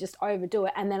walk and just overdo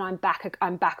it. And then I'm back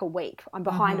a week. I'm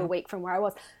behind a week from where I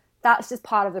was. That's just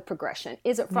part of the progression.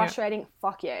 Is it frustrating?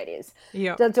 Fuck yeah, it is.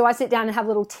 Do I sit down and have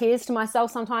little tears to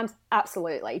myself sometimes?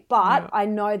 Absolutely. But I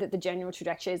know that the general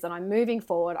trajectory is that I'm moving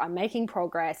forward, I'm making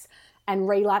progress, and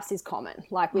relapse is common,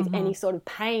 like with any sort of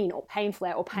pain or pain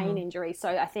flare or pain injury. So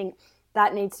I think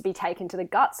that needs to be taken to the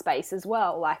gut space as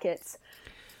well. Like, it's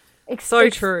so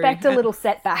true. Expect a little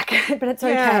setback, but it's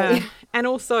okay. And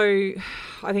also,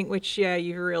 I think, which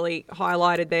you really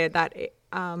highlighted there, that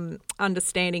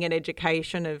understanding and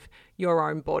education of your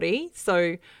own body.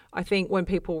 So I think when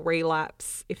people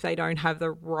relapse, if they don't have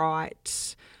the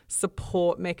right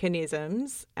support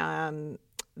mechanisms,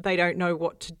 they don't know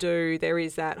what to do. There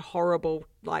is that horrible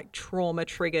like trauma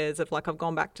triggers of like, I've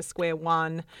gone back to square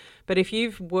one. But if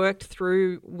you've worked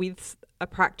through with a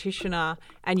practitioner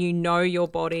and you know your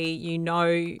body, you know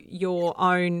your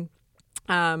own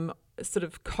sort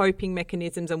of coping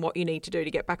mechanisms and what you need to do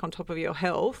to get back on top of your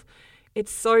health,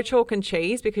 it's so chalk and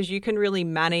cheese, because you can really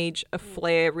manage a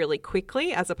flare really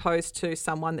quickly, as opposed to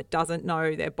someone that doesn't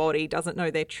know their body, doesn't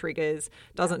know their triggers,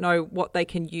 doesn't know what they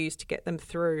can use to get them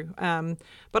through.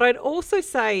 But I'd also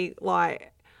say,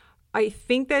 like, I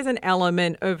think there's an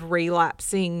element of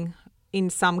relapsing in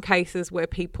some cases where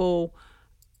people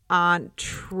aren't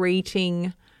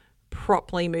treating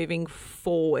properly moving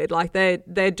forward. Like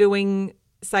they're doing,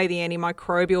 say, the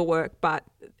antimicrobial work, but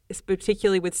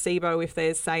particularly with SIBO, if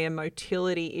there's, say, a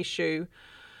motility issue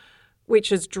which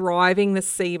is driving the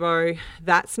SIBO,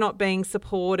 that's not being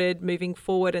supported moving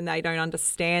forward, and they don't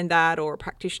understand that, or a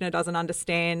practitioner doesn't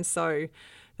understand, so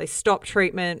they stop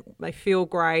treatment, they feel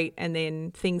great, and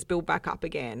then things build back up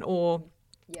again. Or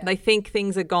they think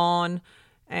things are gone,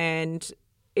 and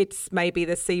it's maybe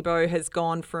the SIBO has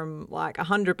gone from like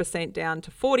 100% down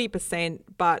to 40%,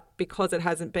 but because it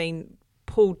hasn't been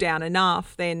pulled down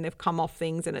enough, then they've come off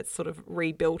things and it's sort of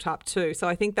rebuilt up too. So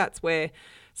I think that's where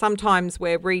sometimes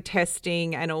we're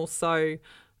retesting and also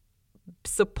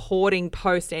supporting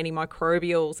post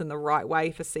antimicrobials in the right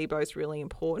way for SIBO is really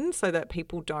important, so that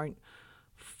people don't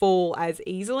fall as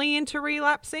easily into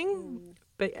relapsing.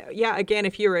 But yeah, again,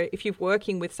 if you're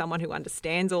working with someone who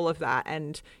understands all of that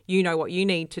and you know what you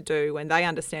need to do and they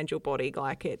understand your body,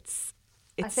 like it's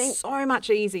so much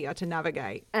easier to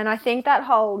navigate. And I think that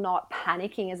whole not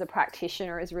panicking as a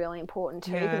practitioner is really important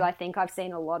too, because I think I've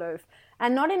seen a lot of,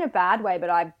 and not in a bad way, but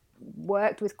I've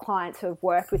worked with clients who have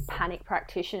worked with panic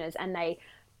practitioners, and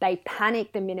they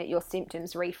panic the minute your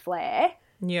symptoms reflare.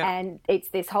 Yeah. And it's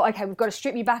this whole, okay, we've got to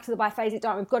strip you back to the biphasic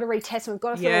diet, we've got to retest, and we've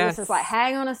got to fill this. It's like,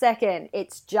 hang on a second,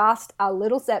 it's just a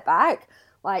little setback.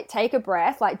 Like, take a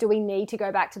breath. Like, do we need to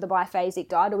go back to the biphasic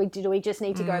diet, or do we just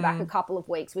need to go back a couple of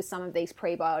weeks with some of these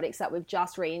prebiotics that we've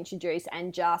just reintroduced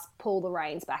and just pull the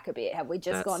reins back a bit? Have we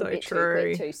just gone a bit too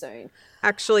quick too soon?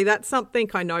 Actually, that's something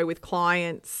I know with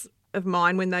clients of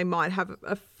mine, when they might have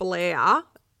a flare,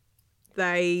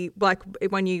 they, like,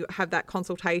 when you have that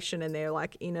consultation and they're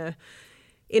like in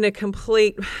a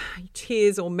complete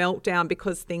tears or meltdown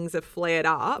because things have flared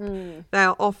up, they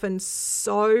are often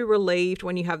so relieved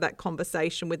when you have that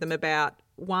conversation with them about,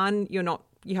 one, you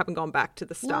haven't gone back to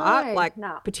the start,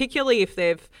 particularly if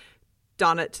they've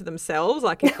done it to themselves,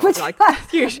 like which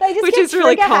is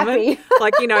really common.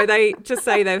 Like, you know, they just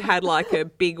say they've had like a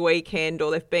big weekend,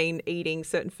 or they've been eating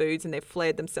certain foods and they've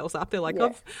flared themselves up. They're like,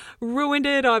 I've ruined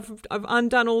it. I've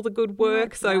undone all the good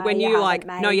work. So when you like,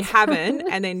 no, you haven't.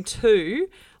 And then two,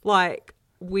 like,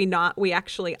 we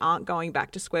actually aren't going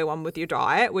back to square one with your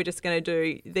diet. We're just going to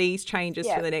do these changes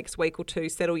for the next week or two,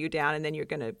 settle you down, and then you're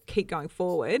going to keep going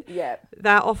forward. Yeah.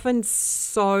 They're often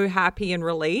so happy and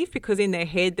relieved, because in their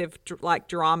head they've like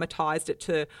dramatized it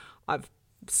to, I've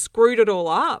screwed it all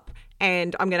up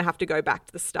and I'm going to have to go back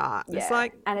to the start. Yeah. It's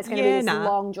like, and it's going to be this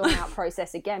long drawn out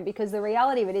process again, because the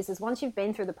reality of it is once you've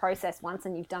been through the process once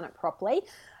and you've done it properly,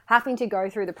 having to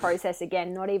go through the process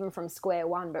again, not even from square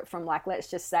one, but from like, let's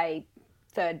just say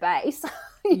third base,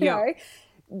 you know,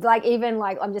 like, even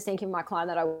like, I'm just thinking of my client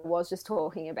that I was just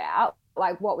talking about.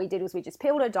 Like, what we did was we just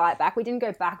peeled her diet back. We didn't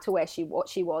go back to what she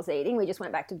was eating. We just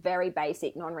went back to very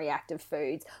basic non-reactive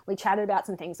foods. We chatted about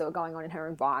some things that were going on in her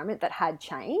environment that had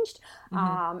changed,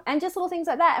 and just little things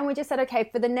like that. And we just said, okay,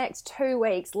 for the next 2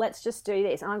 weeks, let's just do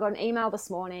this. And I got an email this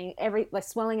morning, like,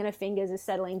 swelling in her fingers is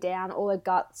settling down, all her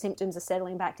gut symptoms are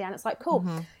settling back down. It's like, cool.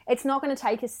 It's not going to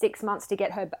take us 6 months to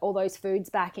get her all those foods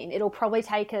back in. It'll probably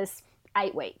take us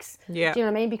 8 weeks. Yeah. Do you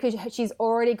know what I mean? Because she's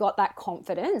already got that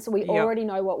confidence. We already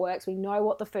know what works. We know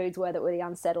what the foods were that were the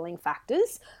unsettling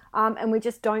factors. And we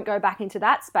just don't go back into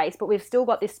that space. But we've still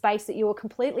got this space that you were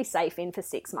completely safe in for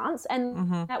 6 months.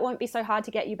 And that won't be so hard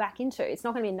to get you back into. It's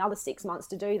not going to be another 6 months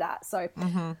to do that. So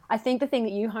I think the thing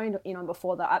that you honed in on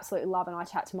before that I absolutely love, and I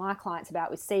chat to my clients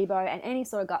about with SIBO and any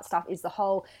sort of gut stuff, is the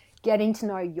whole getting to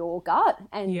know your gut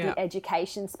and the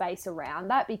education space around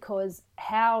that, because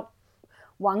how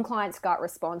one client's gut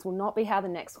responds will not be how the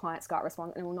next client's gut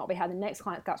responds, and it will not be how the next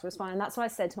client's gut responds. And that's what I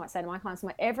say to my clients,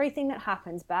 like, everything that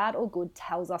happens, bad or good,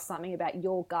 tells us something about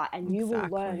your gut, and you will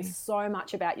learn so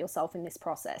much about yourself in this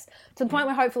process, to the point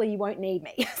where hopefully you won't need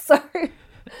me. So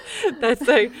that's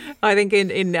so, I think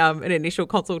in an initial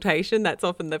consultation, that's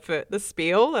often the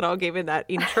spiel that I'll give in that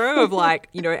intro of, like,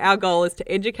 you know, our goal is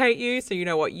to educate you so you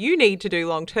know what you need to do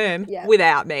long term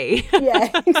without me. Yeah,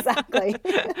 exactly.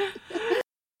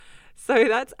 So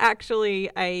that's actually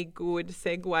a good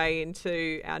segue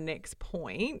into our next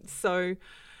point. So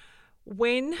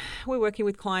when we're working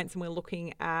with clients and we're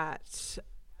looking at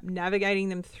navigating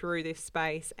them through this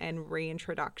space and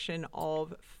reintroduction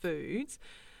of foods,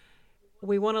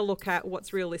 we want to look at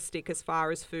what's realistic as far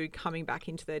as food coming back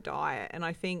into their diet. And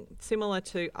I think similar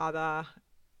to other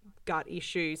gut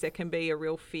issues, there can be a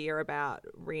real fear about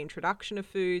reintroduction of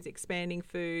foods, expanding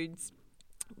foods,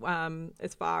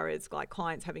 as far as like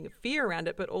clients having a fear around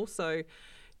it, but also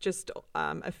just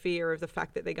a fear of the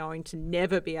fact that they're going to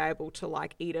never be able to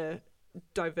like eat a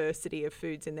diversity of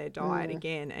foods in their diet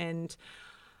again. And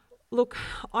look,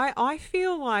 I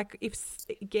feel like if,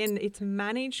 again, it's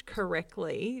managed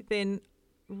correctly, then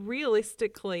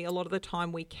realistically, a lot of the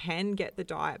time we can get the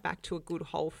diet back to a good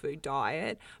whole food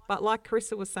diet. But like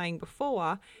Carissa was saying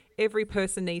before, every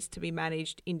person needs to be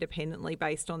managed independently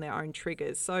based on their own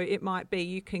triggers. So it might be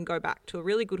you can go back to a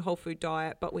really good whole food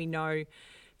diet, but we know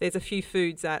there's a few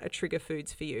foods that are trigger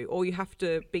foods for you, or you have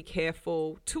to be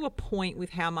careful to a point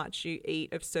with how much you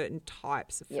eat of certain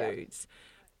types of foods.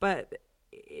 But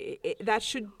that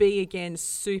should be, again,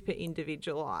 super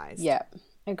individualized. Yeah,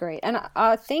 agreed. And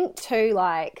I think too,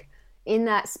 like in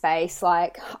that space,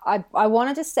 like I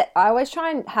wanted to set, I always try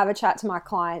and have a chat to my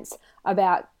clients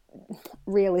about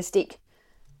realistic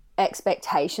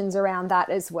expectations around that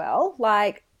as well.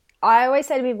 Like I always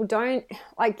say to people, don't,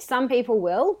 like some people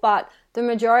will, but the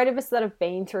majority of us that have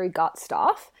been through gut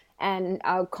stuff and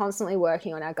are constantly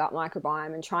working on our gut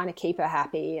microbiome and trying to keep her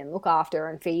happy and look after her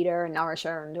and feed her and nourish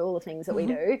her and do all the things that we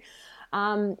do,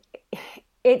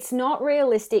 it's not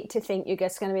realistic to think you're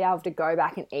just going to be able to go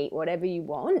back and eat whatever you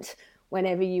want,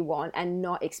 whenever you want, and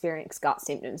not experience gut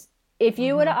symptoms. If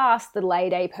you were to ask the lay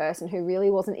day person who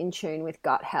really wasn't in tune with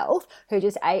gut health, who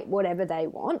just ate whatever they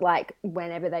want, like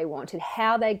whenever they wanted,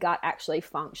 how their gut actually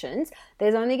functions,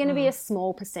 there's only going to be a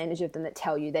small percentage of them that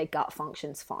tell you their gut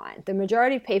functions fine. The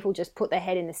majority of people just put their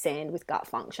head in the sand with gut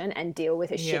function and deal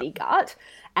with a shitty gut,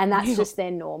 and that's just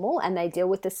their normal, and they deal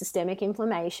with the systemic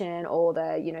inflammation or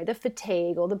the, you know, the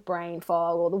fatigue or the brain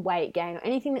fog or the weight gain or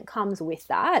anything that comes with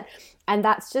that. And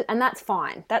that's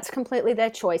fine. That's completely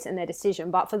their choice and their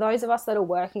decision. But for those of us that are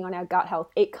working on our gut health,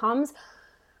 it comes,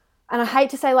 and I hate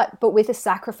to say like, but with a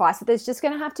sacrifice, but there's just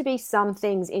going to have to be some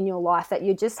things in your life that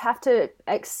you just have to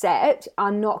accept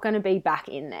are not going to be back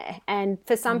in there. And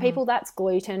for some people that's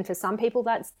gluten, for some people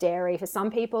that's dairy, for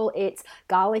some people it's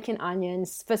garlic and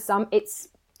onions, for some it's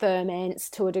ferments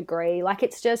to a degree. Like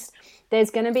it's just,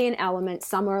 there's going to be an element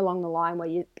somewhere along the line where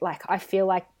you, like, I feel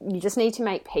like you just need to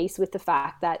make peace with the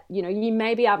fact that, you know, you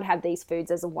may be able to have these foods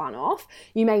as a one-off.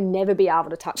 You may never be able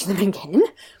to touch them again.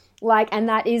 Like, and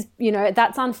that is, you know,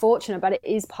 that's unfortunate, but it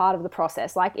is part of the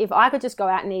process. Like if I could just go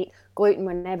out and eat gluten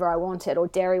whenever I wanted or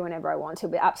dairy whenever I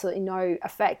wanted with absolutely no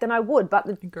effect, then I would. But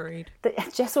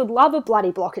Jess would love a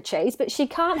bloody block of cheese, but she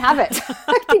can't have it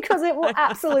because it will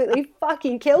absolutely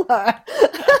fucking kill her.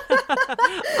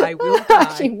 I will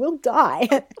die. She will die.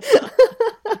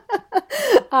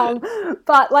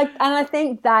 But like, and I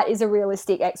think that is a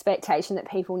realistic expectation that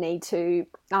people need to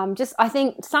I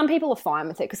think some people are fine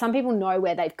with it because some people know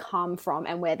where they've come from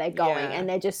and where they're going, and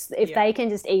they're just, if they can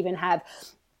just even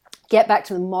get back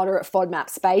to the moderate FODMAP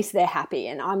space, they're happy.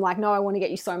 And I'm like, no, I want to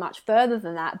get you so much further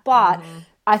than that. But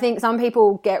I think some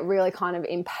people get really kind of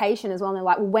impatient as well. And they're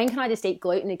like, well, when can I just eat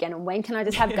gluten again? And when can I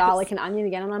just have garlic and onion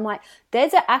again? And I'm like,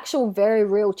 there's an actual very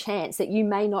real chance that you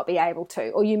may not be able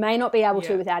to, or you may not be able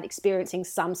to without experiencing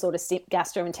some sort of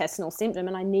gastrointestinal symptom.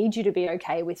 And I need you to be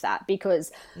okay with that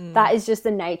because that is just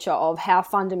the nature of how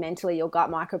fundamentally your gut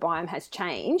microbiome has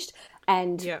changed.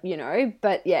 And, you know,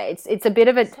 but yeah, it's a bit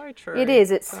of a, so true. It is,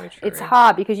 so true. It's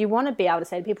hard because you want to be able to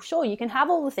say to people, sure, you can have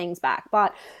all the things back,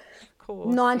 but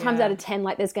course, 9 times out of 10,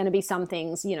 like there's going to be some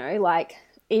things, you know, like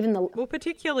even the, well,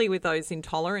 particularly with those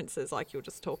intolerances, like you were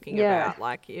just talking about,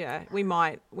 like, we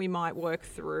might work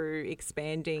through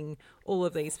expanding all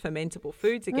of these fermentable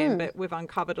foods again, but we've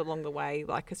uncovered along the way,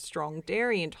 like a strong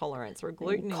dairy intolerance or a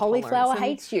gluten cauliflower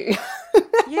intolerance. hates you.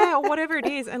 Yeah, or whatever it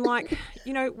is. And like,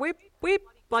 you know, we're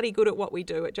bloody good at what we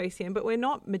do at JCM, but we're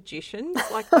not magicians.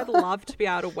 Like I'd love to be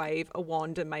able to wave a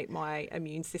wand and make my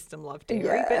immune system love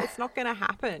dairy, but it's not going to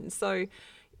happen. So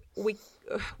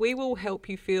we will help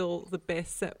you feel the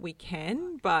best that we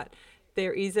can, but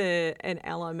there is an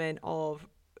element of,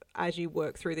 as you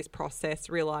work through this process,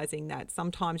 realizing that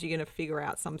sometimes you're going to figure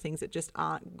out some things that just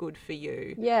aren't good for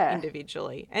you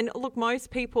individually. And look,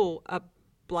 most people are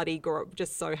bloody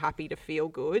just so happy to feel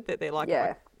good that they're like,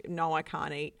 no, I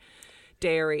can't eat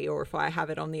dairy, or if I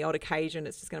have it on the odd occasion,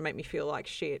 it's just going to make me feel like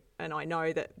shit. And I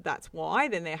know that that's why,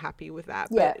 then they're happy with that.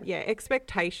 But yeah,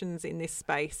 expectations in this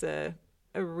space are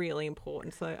are really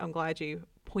important. So I'm glad you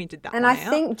pointed that and one I out.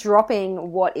 think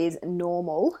dropping what is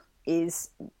normal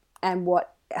and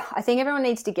what I think everyone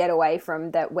needs to get away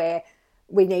from that, where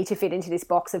we need to fit into this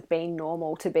box of being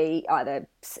normal to be either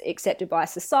accepted by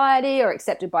society or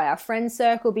accepted by our friend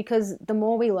circle, because the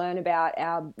more we learn about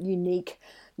our unique,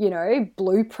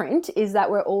 blueprint is that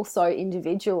we're also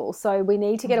individual. So we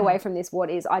need to get away from this, what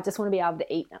is, I just want to be able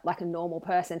to eat like a normal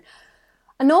person.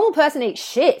 A normal person eats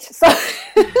shit. So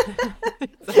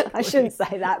I shouldn't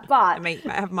say that, but I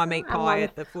have my meat pie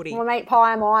at the footy. My meat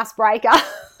pie, my icebreaker.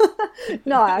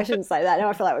 No, I shouldn't say that. Now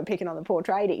I feel like we're picking on the poor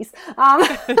tradies.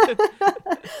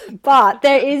 But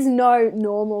there is no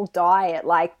normal diet.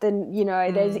 Like there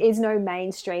is no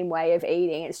mainstream way of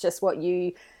eating. It's just what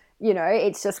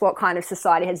it's just what kind of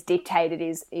society has dictated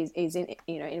is in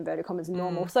inverted commas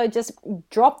normal. So just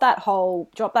drop that whole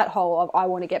of I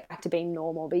want to get back to being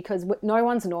normal, because no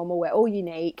one's normal. We're all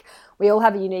unique. We all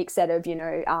have a unique set of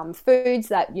foods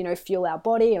that fuel our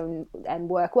body and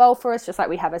work well for us. Just like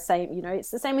we have it's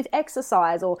the same with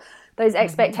exercise or those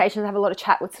expectations. I have a lot of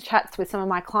chats with some of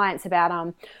my clients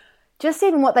about just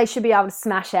even what they should be able to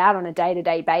smash out on a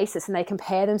day-to-day basis, and they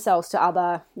compare themselves to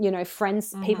other,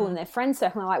 friends, people in their friend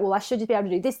circle. And they're like, well, I should just be able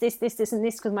to do this, this, this, this, and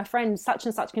this because my friend such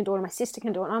and such can do it, and my sister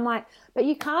can do it. And I'm like, but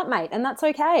you can't, mate, and that's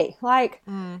okay. Like,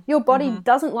 your body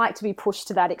doesn't like to be pushed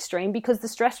to that extreme because the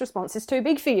stress response is too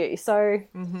big for you. So,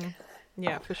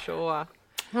 yeah, for sure.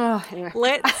 Oh, anyway.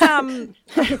 Let's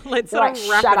sort of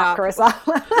wrap shut it up, up. Carissa.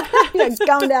 You're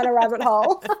going down a rabbit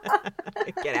hole.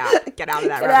 Get out of that Get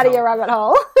rabbit out of hole. your rabbit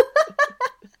hole.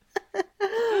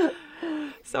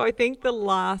 So I think the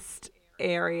last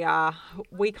area,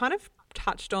 we kind of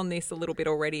touched on this a little bit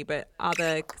already, but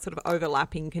other sort of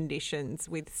overlapping conditions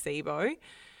with SIBO,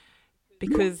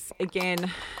 because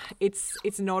again, it's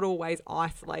not always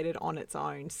isolated on its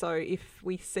own. So if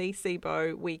we see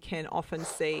SIBO, we can often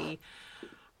see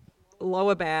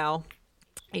lower bowel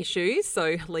issues,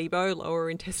 so LIBO, lower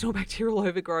intestinal bacterial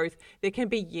overgrowth. There can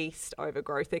be yeast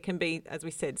overgrowth. There can be, as we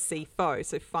said, SIFO,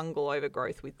 so fungal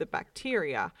overgrowth with the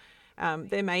bacteria.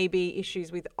 There may be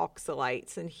issues with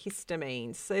oxalates and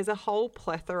histamines. So there's a whole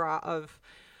plethora of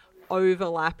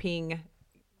overlapping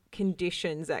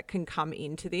conditions that can come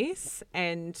into this.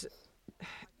 And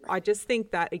I just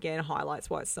think that, again, highlights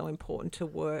why it's so important to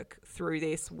work through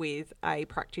this with a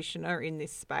practitioner in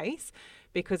this space,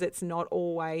 because it's not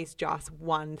always just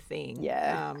one thing.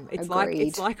 Yeah, it's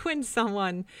agreed. like when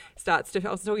someone starts to.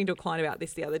 I was talking to a client about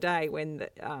this the other day, when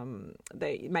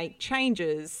they make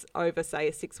changes over, say,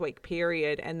 a 6-week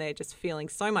period, and they're just feeling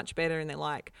so much better, and they're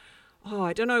like, oh,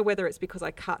 I don't know whether it's because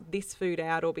I cut this food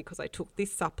out or because I took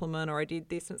this supplement or I did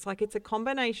this. And it's like it's a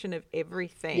combination of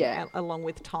everything along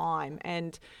with time.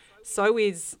 And so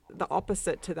is the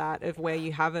opposite to that of where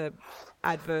you have a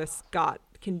adverse gut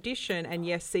condition. And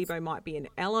yes, SIBO might be an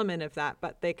element of that,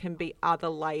 but there can be other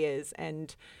layers,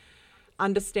 and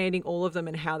understanding all of them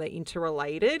and how they're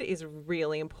interrelated is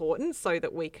really important, so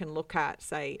that we can look at,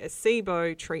 say, a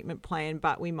SIBO treatment plan,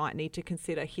 but we might need to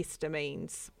consider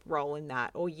histamine's role in that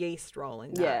or yeast role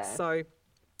in that. Yeah. So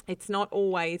it's not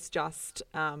always just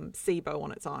SIBO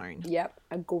on its own. Yep,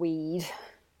 agreed.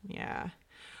 Yeah.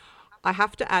 I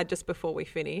have to add, just before we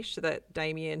finish, that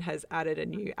Damien has added a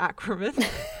new acronym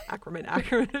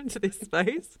to this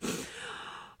space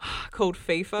called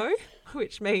FIFO,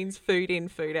 which means food in,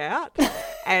 food out.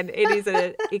 And it is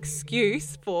an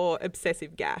excuse for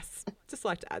obsessive gas. Just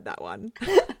like to add that one.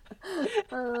 I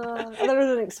thought it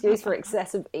was an excuse for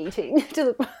excessive eating.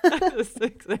 Yeah,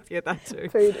 that too.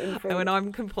 Food in, food. And when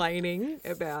I'm complaining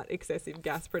about excessive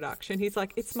gas production, he's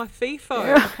like, it's my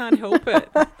FIFO. I can't help it.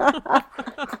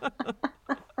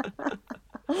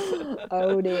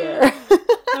 Oh, dear.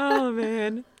 Oh,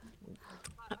 man.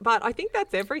 But I think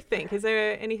that's everything. Is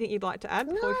there anything you'd like to add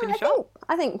before we finish up?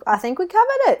 I think we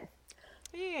covered it.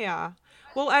 Yeah.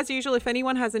 Well, as usual, if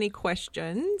anyone has any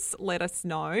questions, let us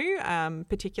know,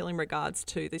 particularly in regards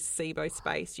to this SIBO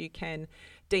space. You can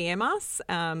DM us.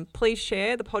 Please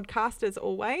share the podcast as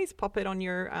always. Pop it on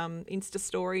your Insta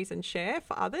stories and share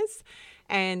for others.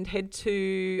 And head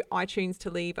to iTunes to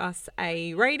leave us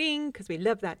a rating, because we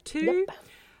love that too. Yep.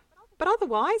 But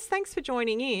otherwise, thanks for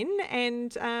joining in,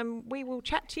 and we will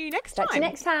chat to you next time. Chat to you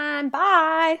next time.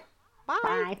 Bye.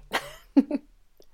 Bye. Bye.